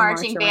a not good going to march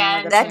marching around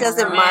band. with a That piano.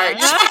 doesn't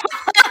march.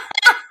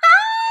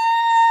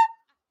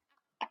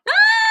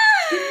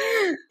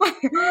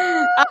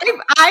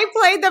 I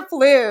played the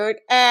flute,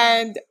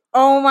 and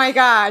oh my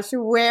gosh,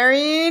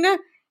 wearing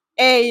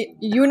a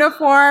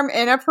uniform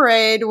in a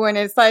parade when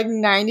it's like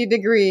 90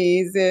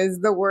 degrees is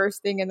the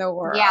worst thing in the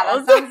world. Yeah,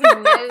 that sounds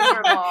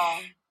miserable.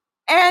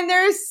 And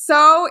they're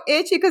so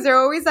itchy because they're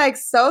always like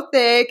so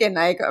thick and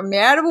like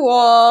made of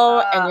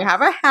wool, and you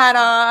have a hat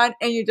on,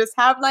 and you just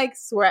have like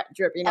sweat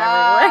dripping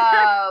everywhere.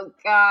 Oh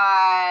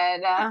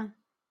God.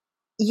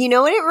 You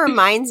know what it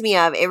reminds me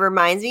of? It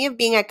reminds me of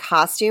being a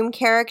costume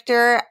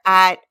character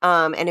at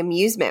an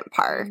amusement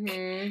park.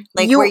 Mm-hmm.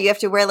 Like where you have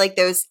to wear like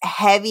those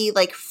heavy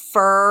like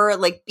fur,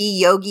 like be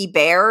Yogi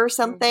Bear or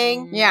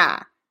something. Mm-hmm.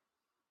 Yeah.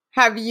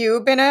 Have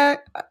you been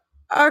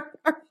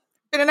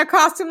been in a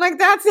costume like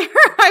that, Sarah?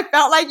 I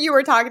felt like you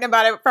were talking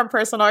about it from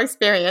personal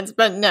experience,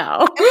 but no.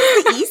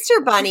 I was the Easter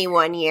Bunny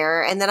one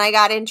year, and then I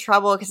got in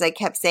trouble because I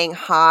kept saying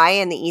hi,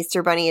 and the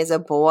Easter Bunny is a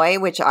boy,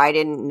 which I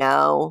didn't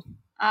know.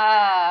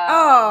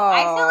 Oh.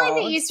 I feel like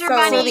the Easter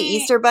Bunny. So the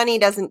Easter Bunny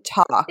doesn't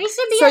talk. They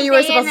should be So a you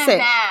were they supposed and to a say,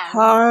 them.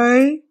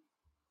 hi.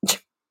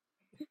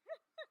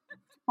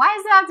 Why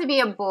does it have to be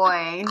a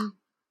boy?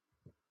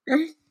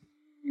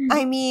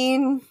 I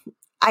mean,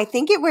 I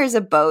think it wears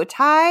a bow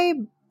tie,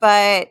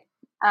 but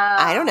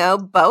I don't know.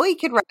 Bowie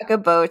could rock a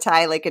bow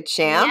tie like a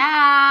champ.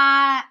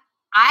 Yeah.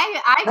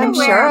 I could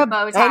wear a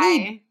bow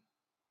tie.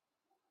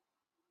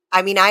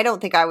 I mean, I don't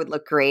think I would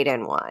look great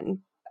in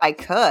one. I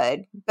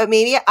could, but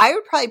maybe I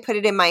would probably put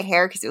it in my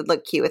hair because it would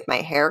look cute with my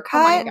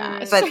haircut. Oh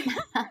my gosh.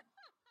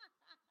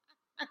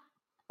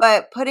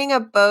 But putting a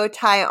bow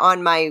tie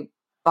on my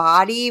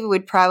body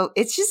would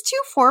it's just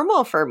too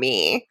formal for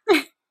me.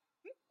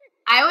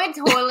 I would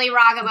totally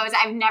rock a bow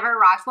tie. I've never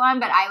rocked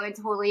one, but I would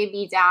totally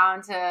be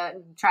down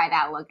to try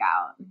that look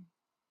out.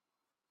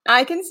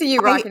 I can see you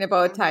rocking a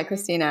bow tie,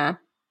 Christina.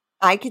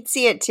 I could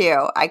see it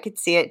too. I would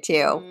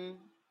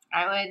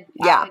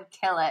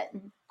kill it.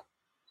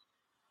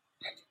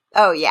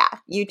 Oh yeah,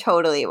 you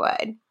totally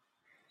would.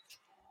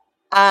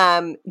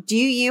 Do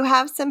you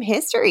have some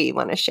history you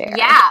want to share?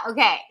 Yeah,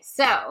 okay.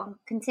 So,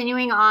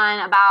 continuing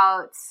on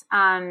about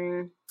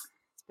the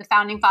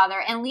founding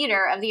father and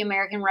leader of the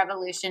American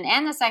Revolution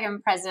and the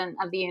second president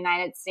of the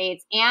United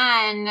States,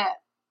 and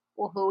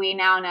who we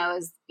now know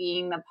as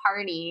being the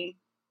party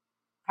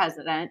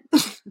president,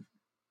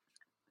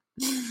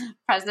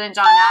 President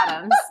John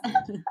Adams.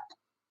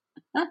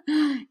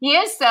 He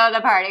is so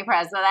the party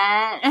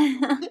president.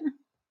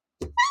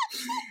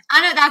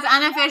 That's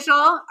unofficial,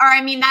 or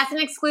I mean, that's an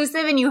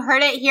exclusive, and you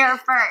heard it here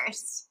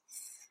first.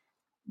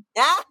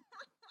 Yeah.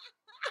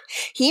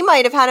 He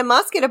might have had a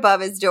musket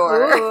above his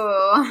door.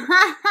 Ooh.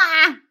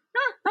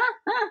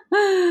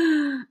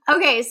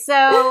 Okay,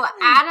 so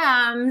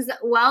Adams,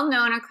 well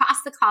known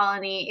across the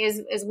colony,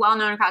 is well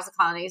known across the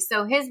colony.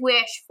 So his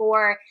wish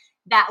for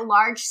that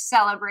large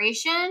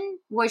celebration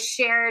was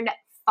shared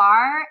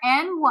far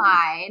and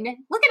wide.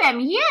 Look at him;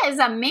 he is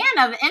a man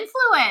of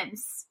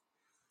influence.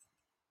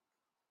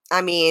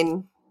 I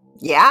mean,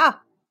 yeah,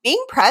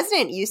 being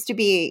president used to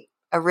be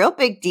a real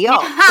big deal.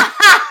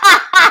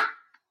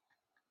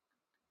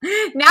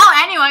 Now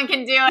anyone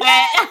can do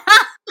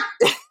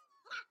it.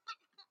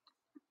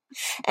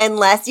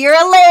 Unless you're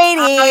a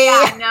lady. Oh,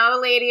 yeah, no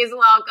ladies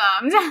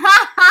welcomed.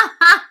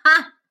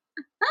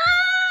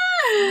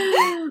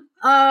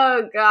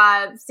 Oh,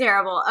 God, it's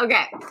terrible.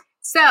 Okay,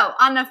 so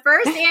on the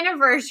first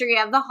anniversary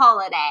of the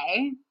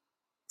holiday,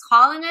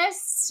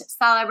 colonists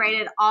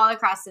celebrated all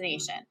across the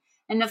nation.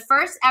 And the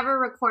first ever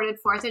recorded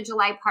 4th of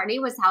July party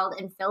was held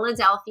in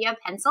Philadelphia,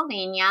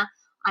 Pennsylvania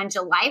on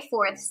July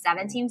 4th,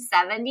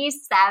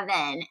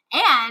 1777.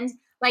 And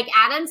like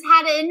Adams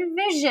had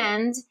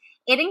envisioned,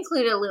 it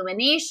included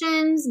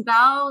illuminations,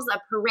 bells,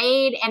 a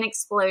parade, and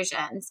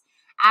explosions.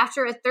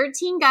 After a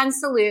 13-gun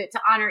salute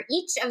to honor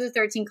each of the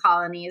 13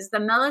 colonies, the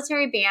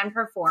military band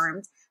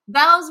performed,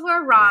 bells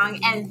were rung,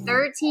 and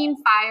 13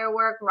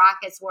 firework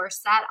rockets were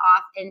set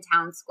off in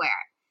town square.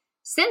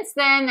 Since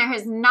then, there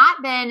has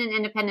not been an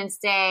Independence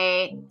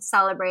Day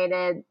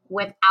celebrated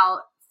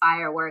without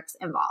fireworks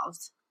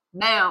involved.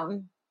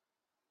 Boom.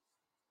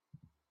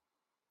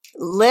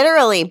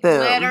 Literally boom.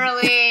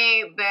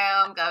 Literally,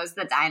 boom goes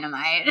the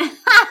dynamite.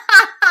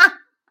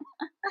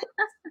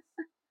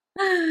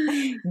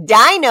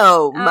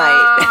 Dynamite.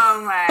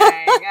 Oh my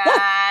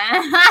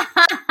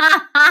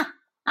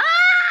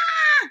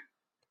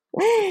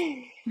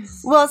God.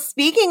 Well,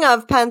 speaking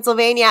of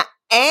Pennsylvania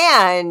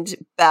and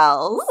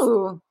bells,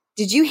 Ooh.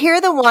 Did you hear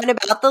the one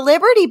about the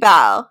Liberty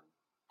Bell?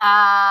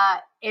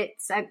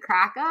 It's a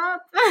crack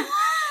up.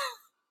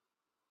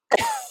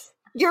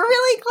 You're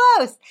really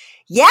close.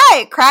 Yeah,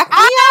 it cracked me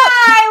up.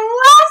 I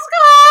was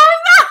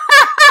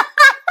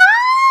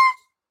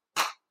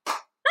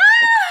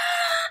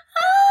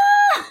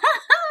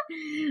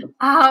close.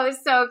 Oh,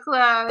 so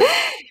close.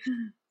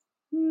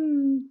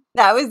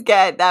 That was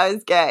good. That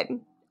was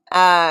good.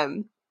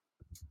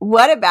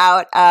 What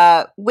about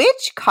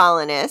which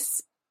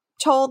colonists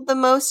told the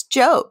most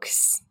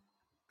jokes?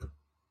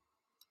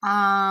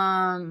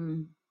 I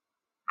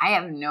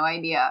have no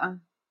idea.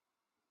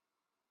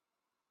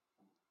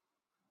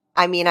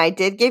 I mean, I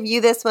did give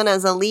you this one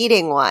as a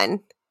leading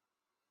one.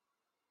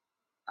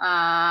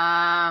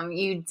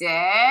 You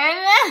did?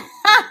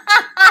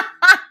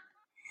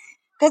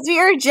 Because we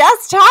were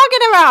just talking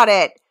about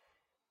it.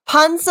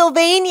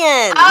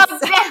 Pennsylvanians.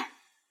 Oh,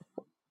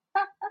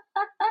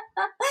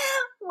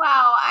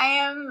 wow, I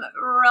am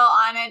real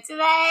on it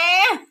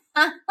today.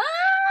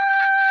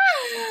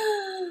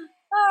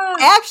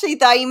 I actually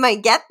thought you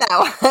might get that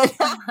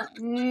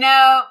one.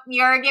 No,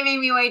 you're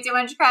giving me way too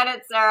much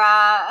credit,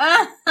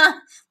 Sarah.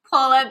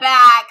 Pull it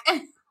back.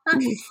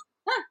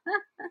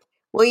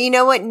 Well, you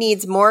know what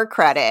needs more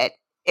credit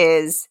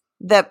is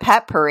the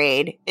pet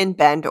parade in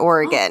Bend,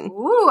 Oregon.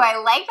 Ooh, I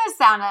like the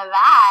sound of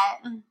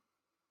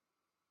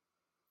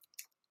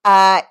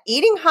that.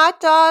 Eating hot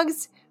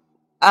dogs,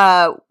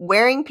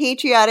 wearing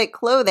patriotic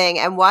clothing,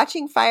 and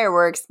watching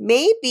fireworks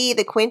may be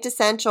the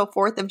quintessential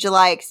 4th of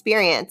July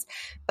experience,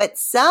 but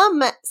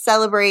some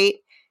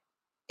celebrate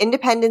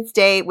Independence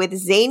Day with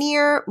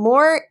zanier,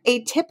 more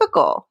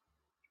atypical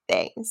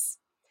things.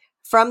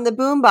 From the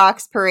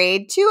boombox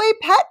parade to a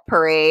pet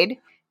parade,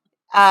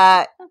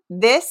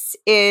 this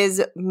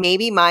is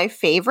maybe my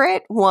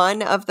favorite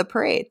one of the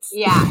parades.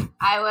 Yeah,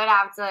 I would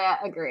have to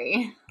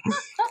agree.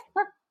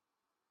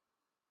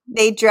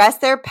 They dress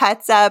their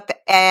pets up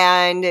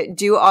and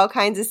do all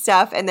kinds of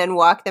stuff and then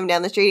walk them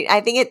down the street.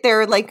 I think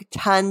there are like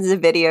tons of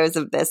videos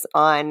of this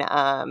on,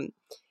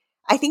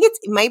 I think it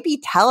might be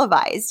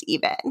televised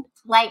even.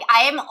 Like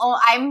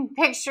I'm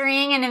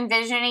picturing and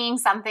envisioning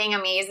something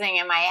amazing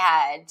in my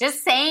head.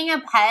 Just saying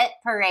a pet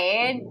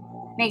parade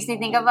makes me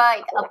think of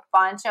like a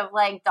bunch of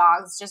like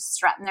dogs just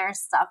strutting their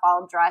stuff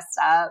all dressed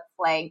up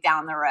like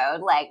down the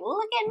road. Like,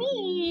 look at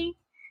me.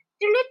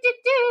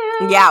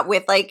 Do-do-do-do. Yeah,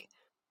 with like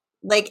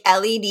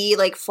LED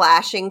like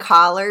flashing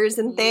collars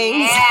and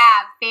things.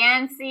 Yeah,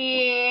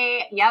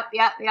 fancy. Yep.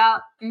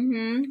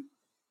 Mm-hmm.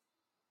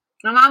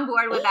 I'm on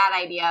board with that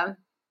idea.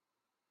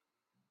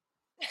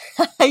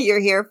 You're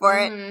here for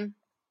it?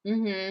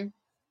 Mm-hmm.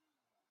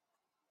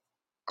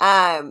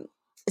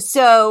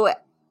 So,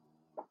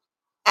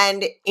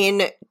 and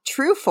in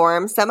true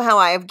form, somehow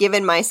I have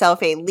given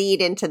myself a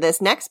lead into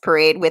this next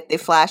parade with the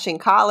flashing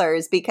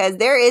collars because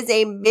there is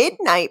a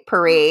midnight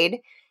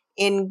parade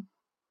in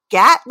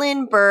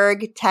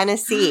Gatlinburg,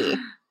 Tennessee.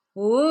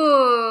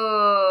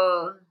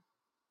 Ooh.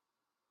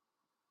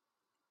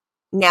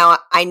 Now,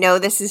 I know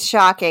this is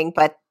shocking,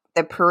 but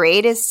The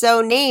parade is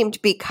so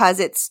named because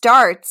it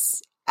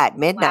starts at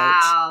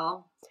midnight.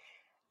 Wow.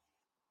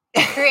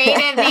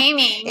 Creative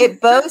naming.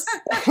 It boasts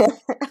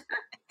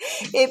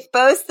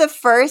the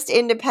first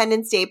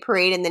Independence Day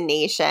parade in the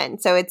nation.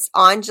 So it's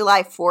on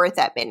July 4th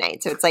at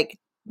midnight. So it's like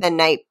the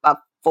night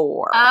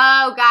before.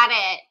 Oh, got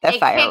it. The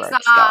fireworks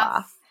kicks go off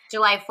off.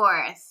 July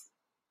 4th.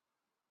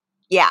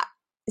 Yeah.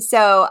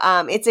 So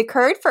it's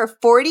occurred for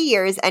 40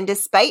 years, and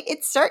despite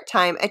its start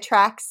time,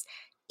 attracts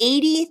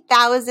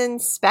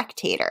 80,000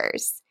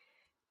 spectators.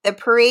 The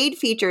parade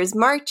features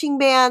marching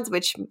bands,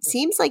 which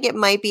seems like it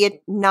might be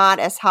not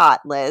as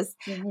hot, Liz,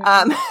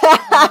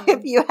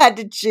 if you had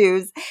to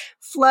choose.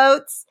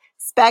 Floats,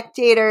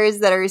 spectators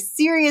that are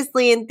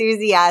seriously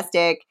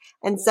enthusiastic,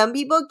 and some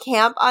people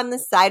camp on the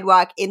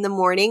sidewalk in the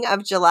morning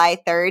of July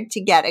 3rd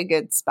to get a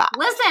good spot.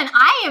 Listen,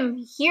 I am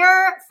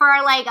here for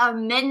like a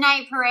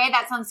midnight parade.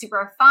 That sounds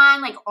super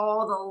fun. Like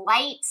all the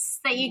lights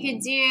that you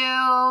could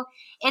do.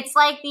 It's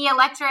like the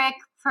electric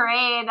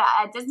parade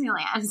at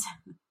Disneyland.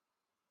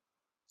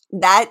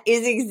 That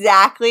is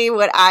exactly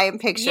what I am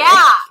picturing.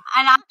 Yeah,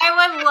 and I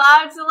would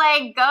love to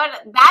like go to,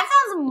 that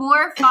sounds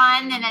more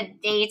fun than a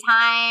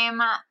daytime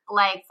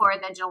like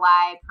 4th of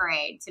July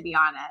parade, to be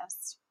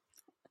honest.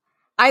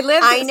 I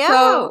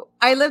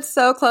lived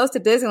so close to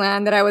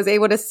Disneyland that I was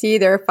able to see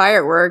their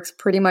fireworks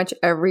pretty much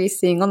every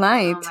single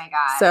night. Oh my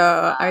God.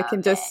 So I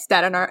can just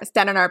stand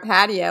on our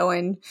patio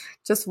and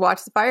just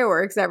watch the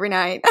fireworks every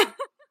night.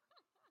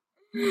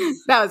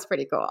 That was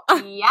pretty cool.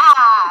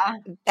 Yeah.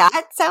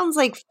 That sounds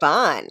like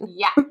fun.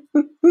 Yeah.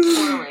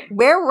 Totally.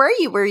 Where were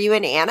you? Were you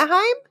in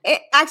Anaheim?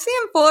 Actually,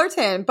 in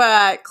Fullerton,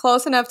 but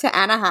close enough to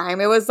Anaheim.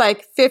 It was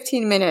like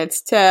 15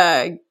 minutes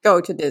to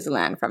go to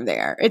Disneyland from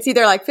there. It's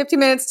either like 15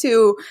 minutes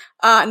to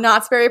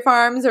Knott's Berry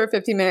Farms or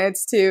 15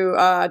 minutes to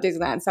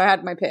Disneyland. So I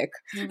had my pick.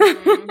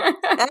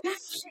 Mm-hmm.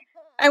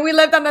 And we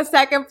lived on the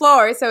second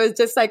floor, so it was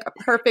just like a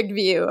perfect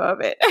view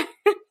of it.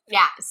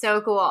 Yeah, so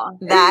cool.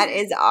 That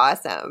is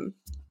awesome.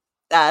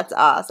 That's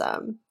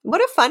awesome.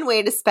 What a fun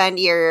way to spend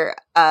your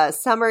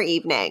summer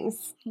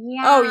evenings.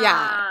 Yeah. Oh,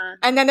 yeah.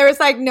 And then there was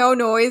like no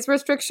noise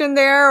restriction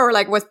there or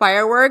like with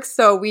fireworks.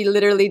 So we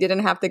literally didn't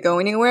have to go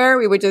anywhere.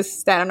 We would just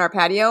stand on our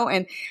patio,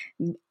 and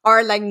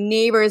our like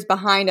neighbors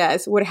behind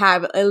us would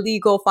have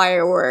illegal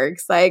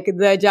fireworks, like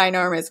the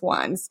ginormous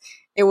ones.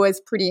 It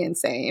was pretty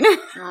insane.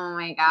 Oh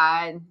my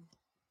God.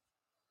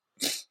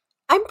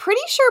 I'm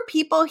pretty sure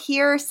people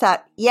here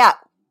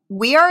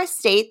we are a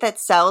state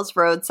that sells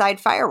roadside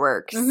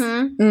fireworks.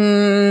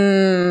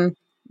 Mm-hmm.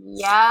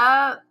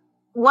 Yeah.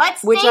 What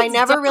states which I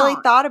never don't? really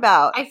thought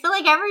about. I feel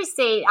like every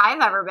state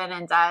I've ever been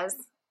in does.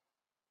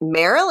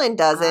 Maryland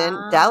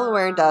doesn't.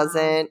 Delaware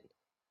doesn't.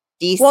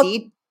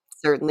 DC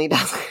certainly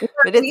doesn't.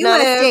 But it's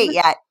not a state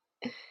yet.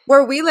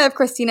 Where we live,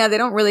 Christina, they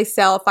don't really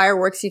sell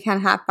fireworks. You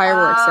can't have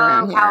fireworks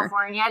around here.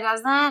 California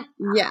doesn't?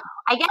 Yeah.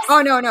 I guess.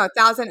 Oh, no.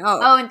 Thousand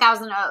Oaks. Oh, in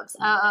Thousand Oaks.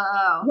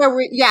 Oh.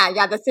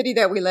 Yeah, the city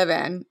that we live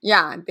in.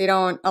 Yeah, they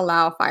don't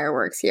allow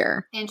fireworks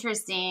here.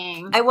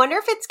 Interesting. I wonder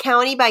if it's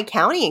county by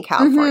county in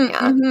California.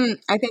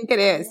 I think it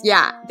is.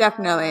 Yeah,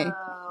 definitely.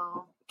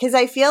 Because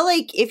I feel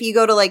like if you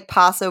go to like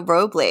Paso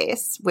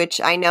Robles,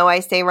 which I know I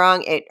say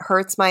wrong, it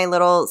hurts my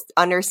little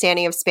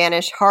understanding of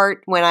Spanish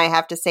heart when I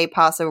have to say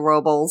Paso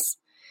Robles.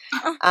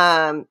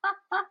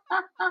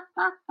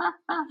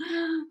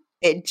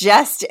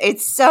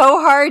 It's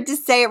so hard to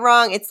say it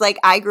wrong. It's like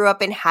I grew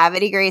up in Havre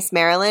de Grace,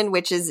 Maryland,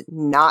 which is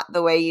not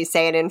the way you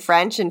say it in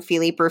French, and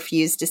Philippe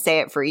refused to say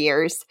it for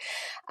years.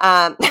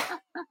 But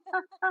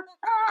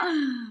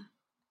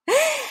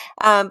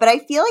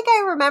I feel like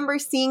I remember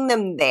seeing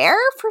them there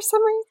for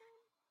some reason.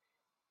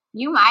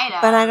 You might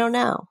have. But I don't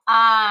know.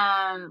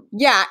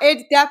 Yeah,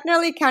 it's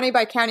definitely county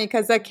by county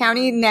because the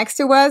county next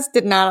to us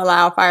did not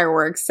allow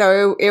fireworks.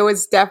 So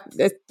it's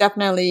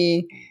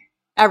definitely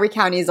every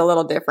county is a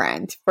little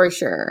different for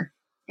sure.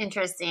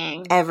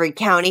 Interesting. Every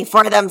county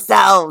for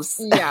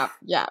themselves. Yeah.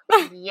 Yeah,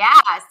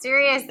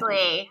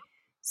 seriously.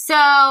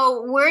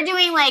 So we're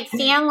doing like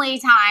family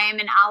time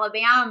in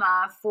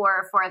Alabama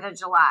for 4th of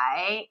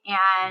July,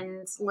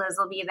 and Liz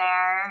will be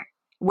there.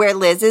 Where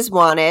Liz is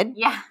wanted.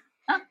 Yeah.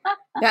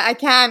 Yeah, I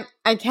can't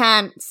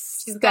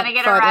She's gonna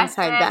get arrested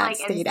inside that like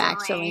state,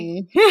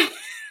 instantly. actually.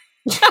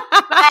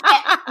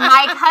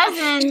 My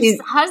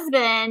cousin's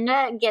husband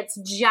gets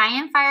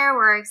giant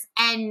fireworks,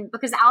 and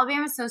because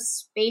Alabama is so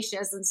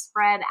spacious and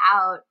spread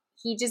out,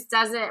 he just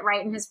does it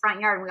right in his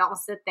front yard. We all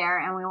sit there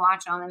and we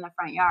watch them in the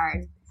front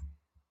yard.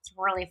 It's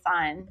really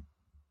fun.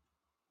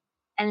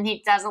 And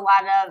he does a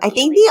lot of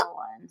illegal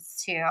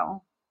ones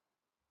too.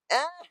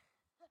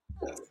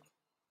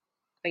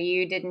 But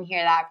you didn't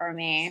hear that from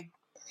me.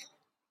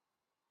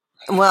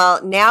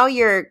 Well, now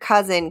your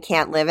cousin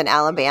can't live in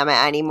Alabama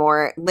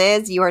anymore.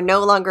 Liz, you are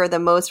no longer the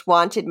most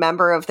wanted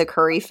member of the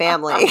Curry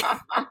family.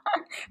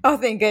 Oh,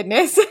 thank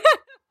goodness.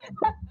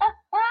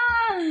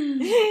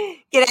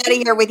 Get out of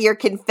here with your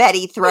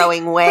confetti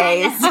throwing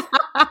ways.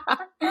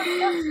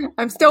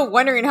 I'm still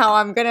wondering how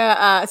I'm going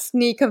to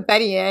sneak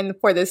confetti in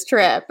for this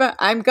trip.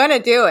 I'm going to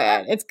do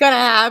it. It's going to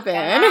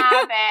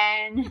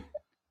happen.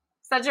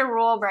 Such a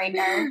rule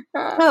breaker.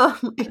 Oh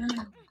my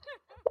God.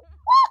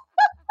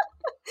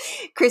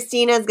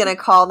 Christina's going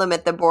to call them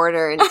at the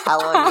border and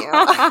tell on you.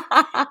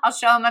 I'll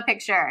show him a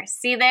picture.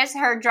 See this?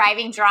 Her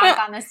driving drunk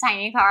on this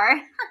tiny car.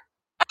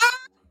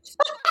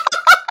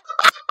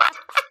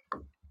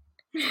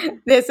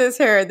 This is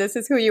her. This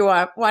is who you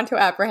want to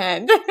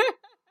apprehend.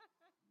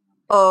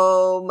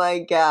 Oh my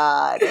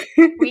God.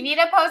 We need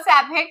to post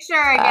that picture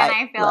again,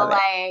 I feel love it.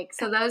 like.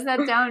 So those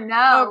that don't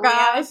know, Oh, we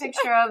have a gosh.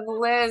 picture of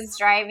Liz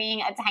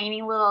driving a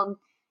tiny little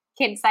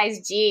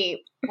kid-sized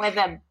Jeep with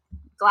a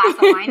glass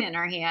of wine in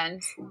her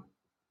hand.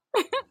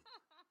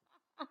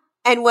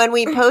 And when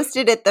we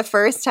posted it the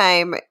first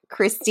time,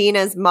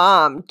 Christina's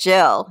mom,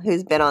 Jill,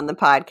 who's been on the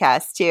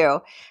podcast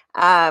too,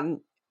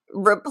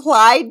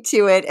 replied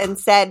to it and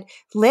said,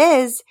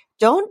 Liz,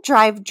 don't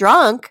drive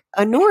drunk.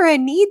 Honora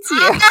needs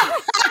you.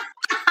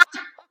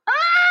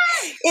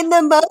 In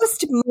the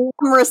most mom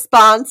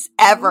response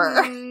ever.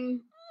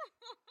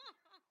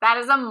 That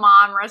is a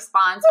mom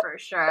response for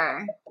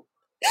sure.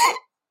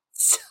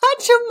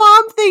 Such a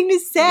mom thing to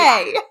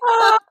say.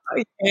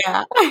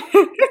 Yeah.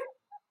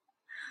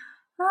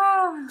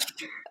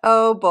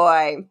 Oh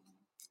boy.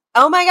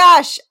 Oh my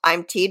gosh.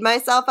 I'm teed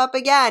myself up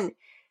again.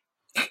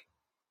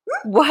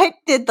 What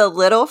did the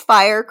little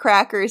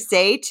firecracker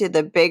say to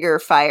the bigger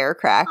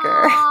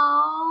firecracker?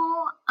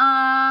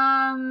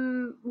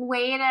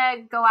 Way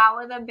to go out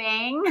with a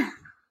bang.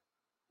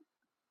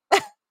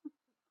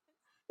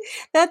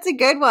 That's a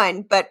good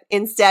one. But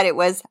instead it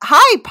was,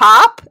 hi,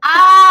 Pop. Oh,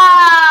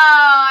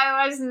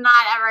 I was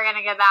not ever going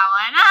to get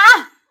that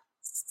one.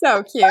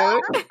 So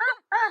cute.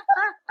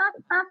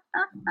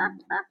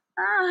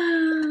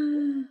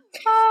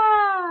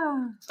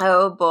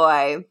 Oh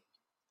boy.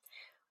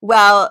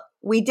 Well,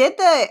 we did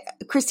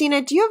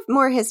Christina, do you have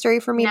more history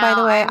for me, by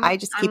the way? I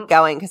just keep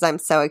going because I'm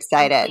so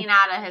excited. I'm clean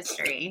out of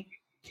history.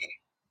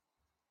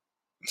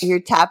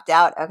 You're tapped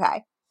out?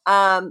 Okay.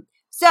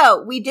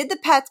 So we did the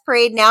pets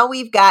parade. Now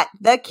we've got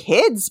the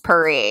kids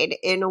parade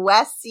in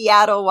West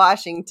Seattle,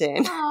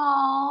 Washington.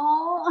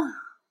 Oh.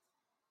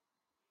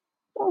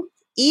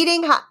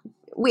 Eating hot.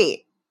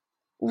 Wait,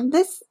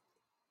 this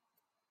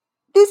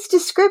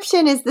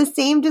description is the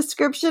same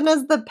description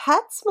as the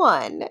pets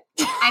one.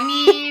 I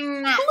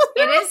mean,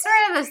 it is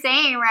sort of the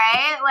same,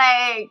 right?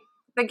 Like,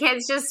 the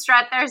kids just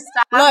strut their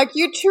stuff. Look,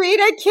 you treat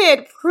a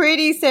kid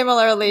pretty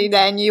similarly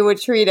than you would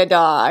treat a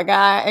dog.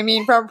 I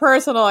mean, from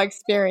personal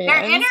experience.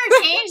 They're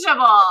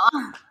interchangeable.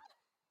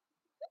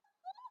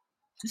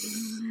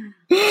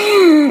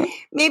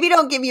 Maybe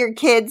don't give your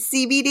kids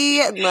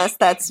CBD unless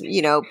that's,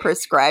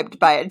 prescribed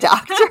by a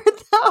doctor,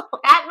 though.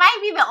 That might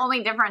be the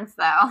only difference,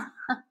 though.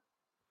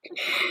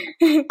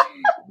 Is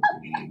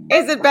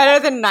it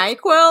better than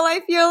NyQuil, I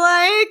feel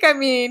like? I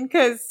mean,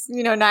 because,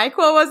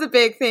 NyQuil was a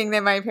big thing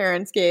that my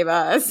parents gave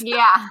us.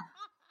 Yeah.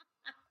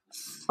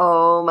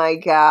 Oh, my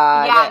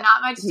God. Yeah,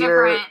 not much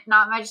different.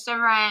 Not much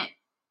different.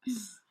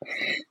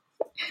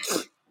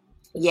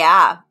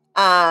 Yeah.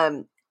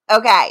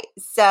 Okay.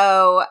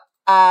 So,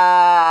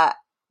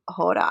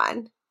 hold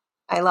on.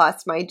 I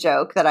lost my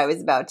joke that I was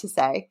about to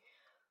say.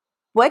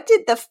 What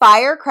did the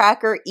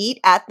firecracker eat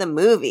at the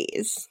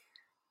movies?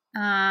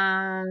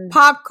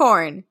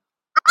 Popcorn.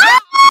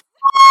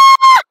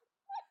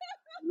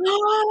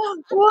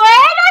 What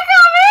I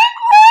come in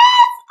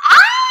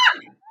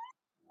with?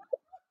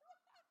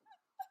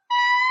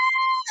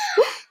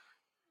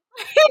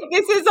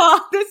 This is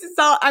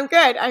all. I'm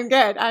good. I'm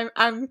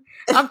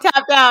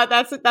tapped out.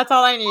 That's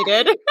all I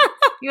needed.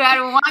 You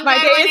had one My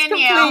good day one is in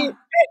complete. you.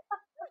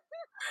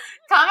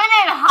 Coming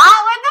in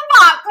hot with the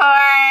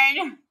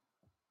popcorn.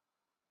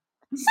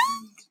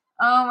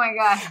 Oh my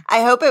gosh.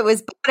 I hope it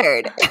was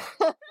buttered.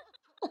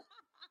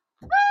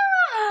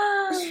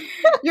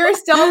 You're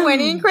still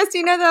winning,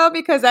 Christina, though,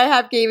 because I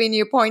have given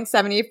you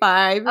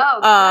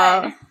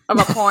 0.75 of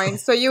a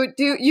point. So you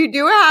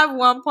do have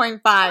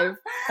 1.5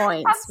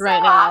 points That's so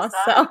right now. awesome.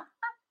 So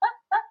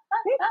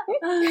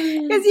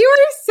because you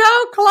were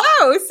so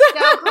close.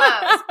 So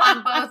close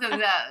on both of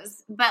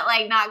those, but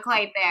like not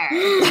quite there.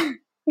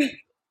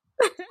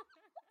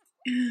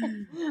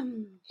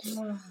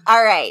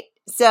 All right.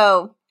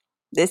 So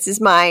this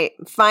is my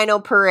final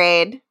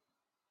parade.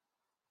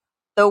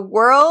 The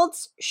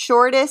world's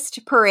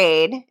shortest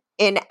parade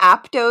in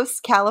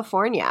Aptos,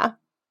 California.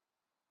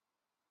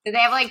 Do they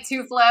have like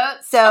 2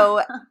 floats?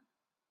 So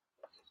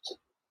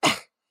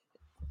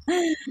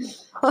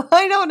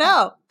I don't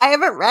know. I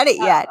haven't read it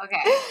yet.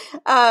 Okay.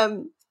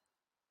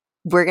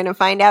 We're going to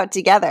find out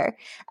together.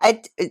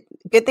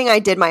 Good thing I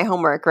did my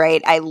homework,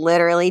 right? I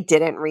literally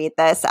didn't read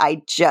this.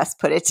 I just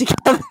put it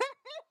together.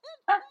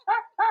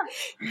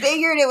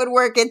 Figured it would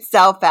work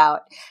itself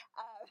out.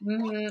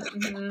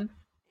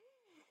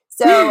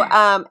 So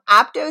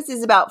Aptos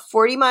is about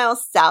 40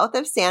 miles south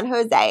of San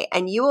Jose,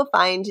 and you will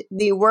find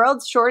the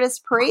world's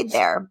shortest parade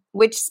there,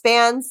 which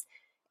spans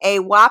a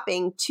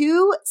whopping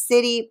 2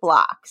 city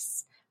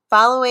blocks.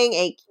 Following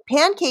a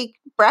pancake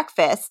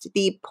breakfast,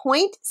 the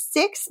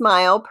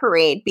 0.6-mile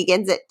parade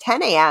begins at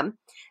 10 a.m.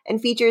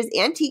 and features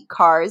antique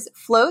cars,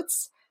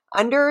 floats,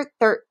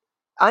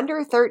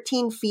 under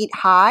 13 feet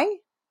high.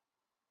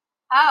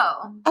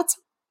 Oh.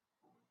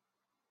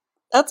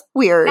 That's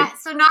weird.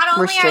 So not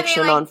only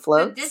restriction are they on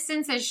floats. The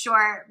distance is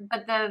short,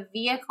 but the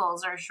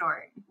vehicles are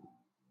short.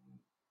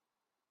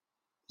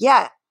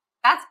 Yeah.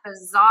 That's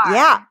bizarre.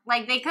 Yeah.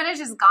 Like they could have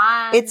just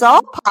gone. It's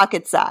all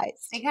pocket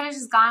size. They could have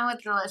just gone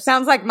with the.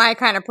 Sounds like my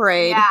kind of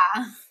parade.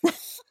 Yeah.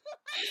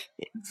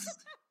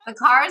 The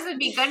cars would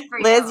be good for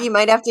you. Liz, you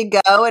might have to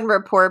go and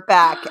report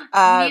back.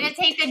 You need to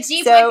take the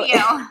Jeep with you.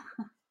 Oh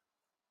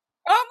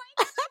my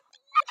God.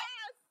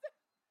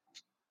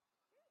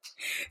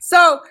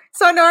 So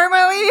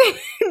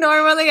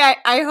normally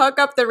I hook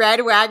up the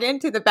red wagon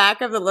to the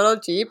back of the little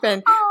Jeep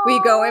and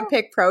we go and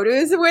pick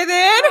produce with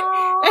it.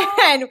 Aww.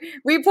 And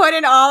we put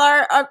in all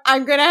our,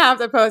 I'm going to have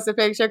to post a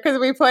picture because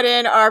we put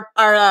in our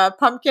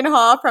pumpkin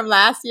haul from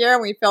last year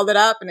and we filled it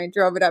up and I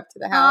drove it up to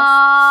the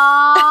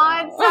house.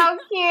 Oh, it's so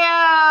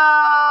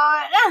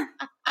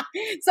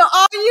cute. So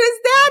I'll use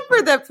that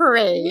for the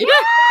parade.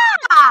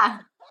 Yeah.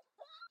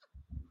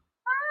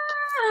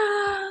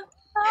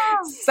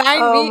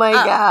 Sign Oh me my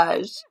up.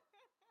 gosh.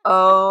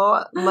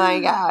 Oh my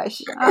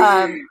gosh.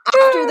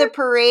 After the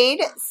parade,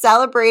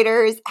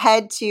 celebrators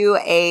head to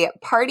a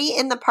party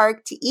in the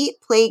park to eat,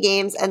 play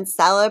games, and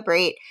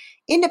celebrate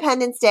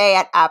Independence Day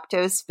at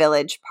Aptos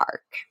Village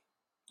Park.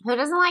 Who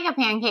doesn't like a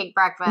pancake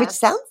breakfast? Which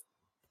sounds...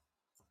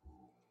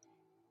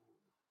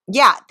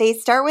 Yeah, they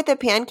start with a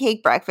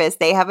pancake breakfast.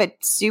 They have a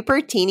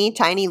super teeny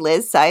tiny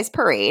Liz-size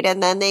parade,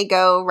 and then they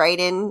go right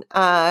into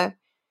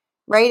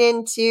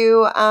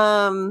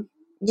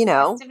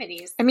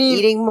festivities. I mean,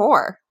 eating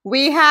more.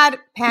 we had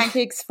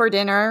pancakes for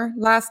dinner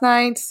last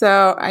night,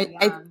 so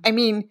I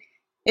mean,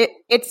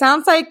 it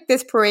sounds like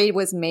this parade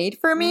was made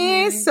for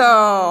me. Mm-hmm.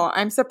 So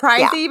I'm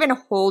surprised Yeah. they even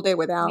hold it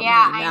without me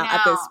Yeah, now I know.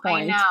 at this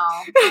point. I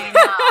know.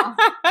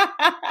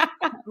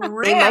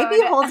 They might be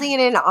Rude. holding it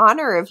in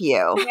honor of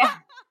you, Yeah.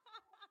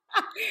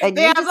 and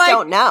They you have, just like-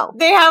 don't know.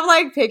 They have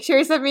like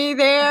pictures of me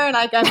there, and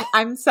like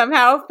I'm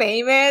somehow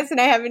famous, and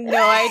I have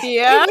no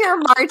idea. In your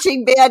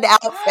marching band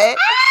outfit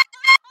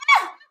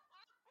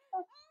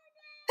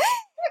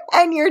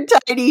and your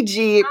tiny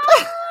Jeep.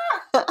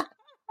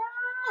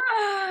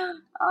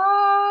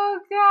 Oh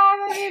God,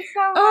 that is so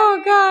funny.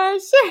 Oh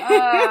gosh.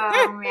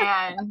 Oh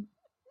man.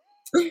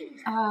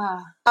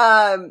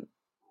 Oh.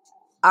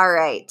 All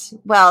right.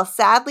 Well,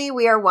 sadly,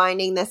 we are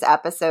winding this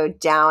episode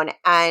down.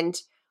 And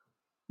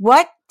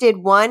what did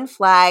one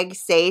flag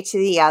say to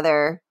the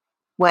other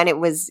when it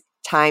was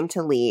time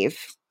to leave?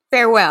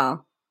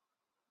 Farewell.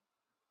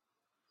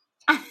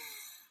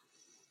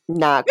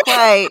 Not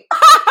quite.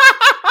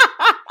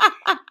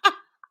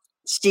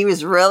 She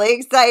was really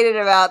excited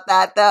about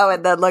that, though,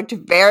 and then looked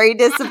very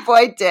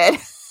disappointed.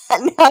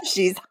 And now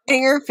she's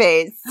hiding her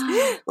face.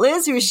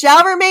 Liz, who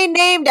shall remain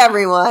named,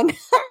 everyone.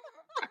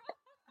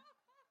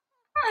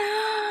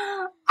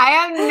 I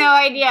have no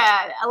idea.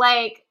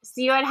 Like,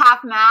 see you at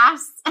half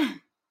mast.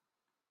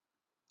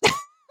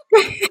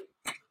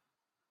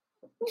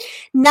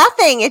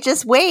 Nothing. It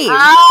just waved.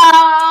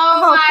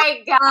 Oh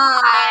my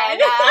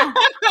God.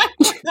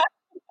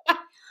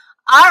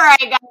 All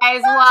right,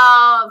 guys.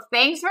 Well,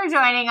 thanks for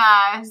joining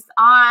us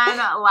on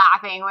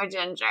Laughing with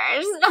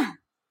Gingers.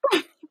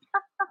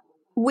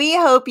 We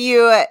hope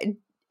you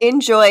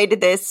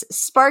enjoyed this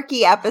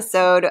sparky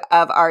episode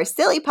of our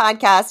silly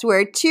podcast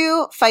where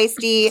two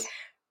feisty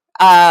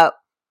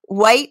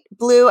white,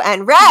 blue,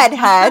 and red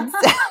heads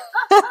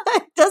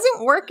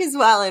doesn't work as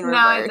well in reverse.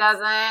 No, it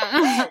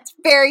doesn't. It's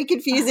very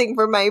confusing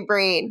for my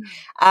brain.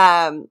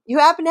 Who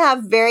happen to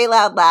have very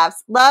loud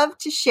laughs, love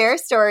to share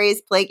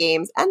stories, play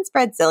games, and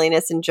spread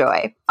silliness and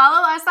joy.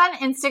 Follow us on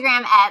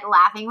Instagram at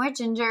Laughing with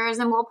Gingers,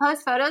 and we'll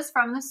post photos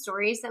from the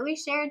stories that we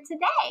shared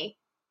today.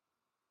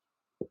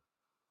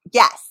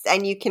 Yes,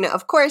 and you can,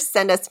 of course,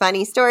 send us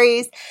funny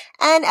stories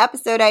and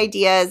episode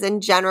ideas and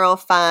general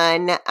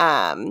fun,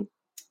 on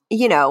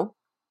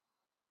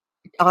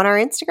our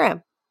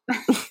Instagram.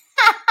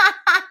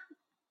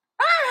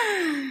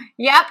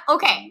 Yep.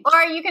 Okay.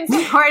 Or you can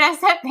support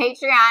us at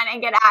Patreon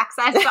and get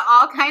access to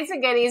all kinds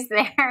of goodies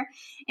there,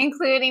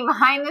 including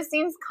behind the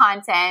scenes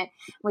content.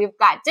 We've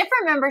got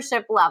different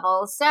membership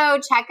levels. So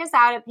check us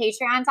out at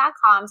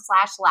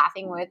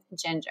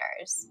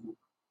patreon.com/laughingwithgingers.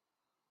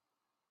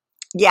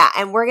 Yeah,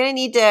 and we're going to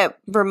need to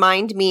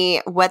remind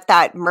me what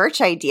that merch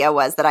idea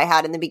was that I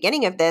had in the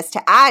beginning of this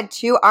to add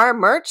to our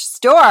merch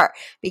store,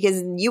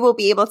 because you will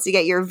be able to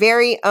get your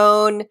very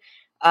own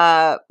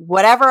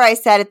whatever I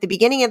said at the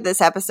beginning of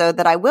this episode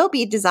that I will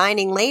be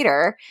designing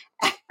later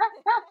at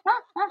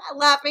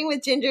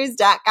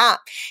laughingwithgingers.com.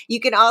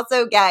 You can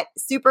also get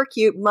super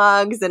cute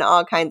mugs and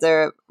all kinds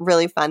of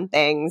really fun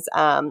things.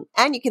 And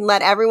you can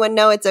let everyone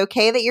know it's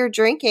okay that you're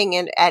drinking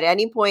at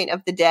any point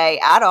of the day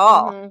at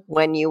all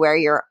when you wear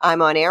your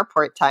I'm on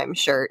airport time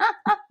shirt.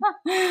 All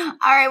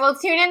right. Well,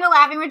 tune in to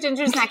Laughing with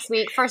Gingers next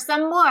week for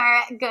some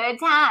more good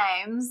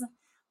times.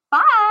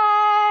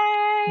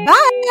 Bye.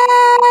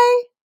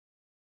 Bye.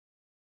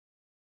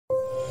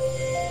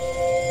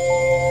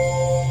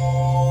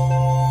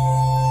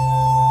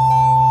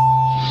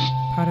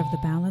 Part of the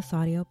Boundless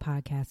Audio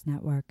Podcast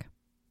Network.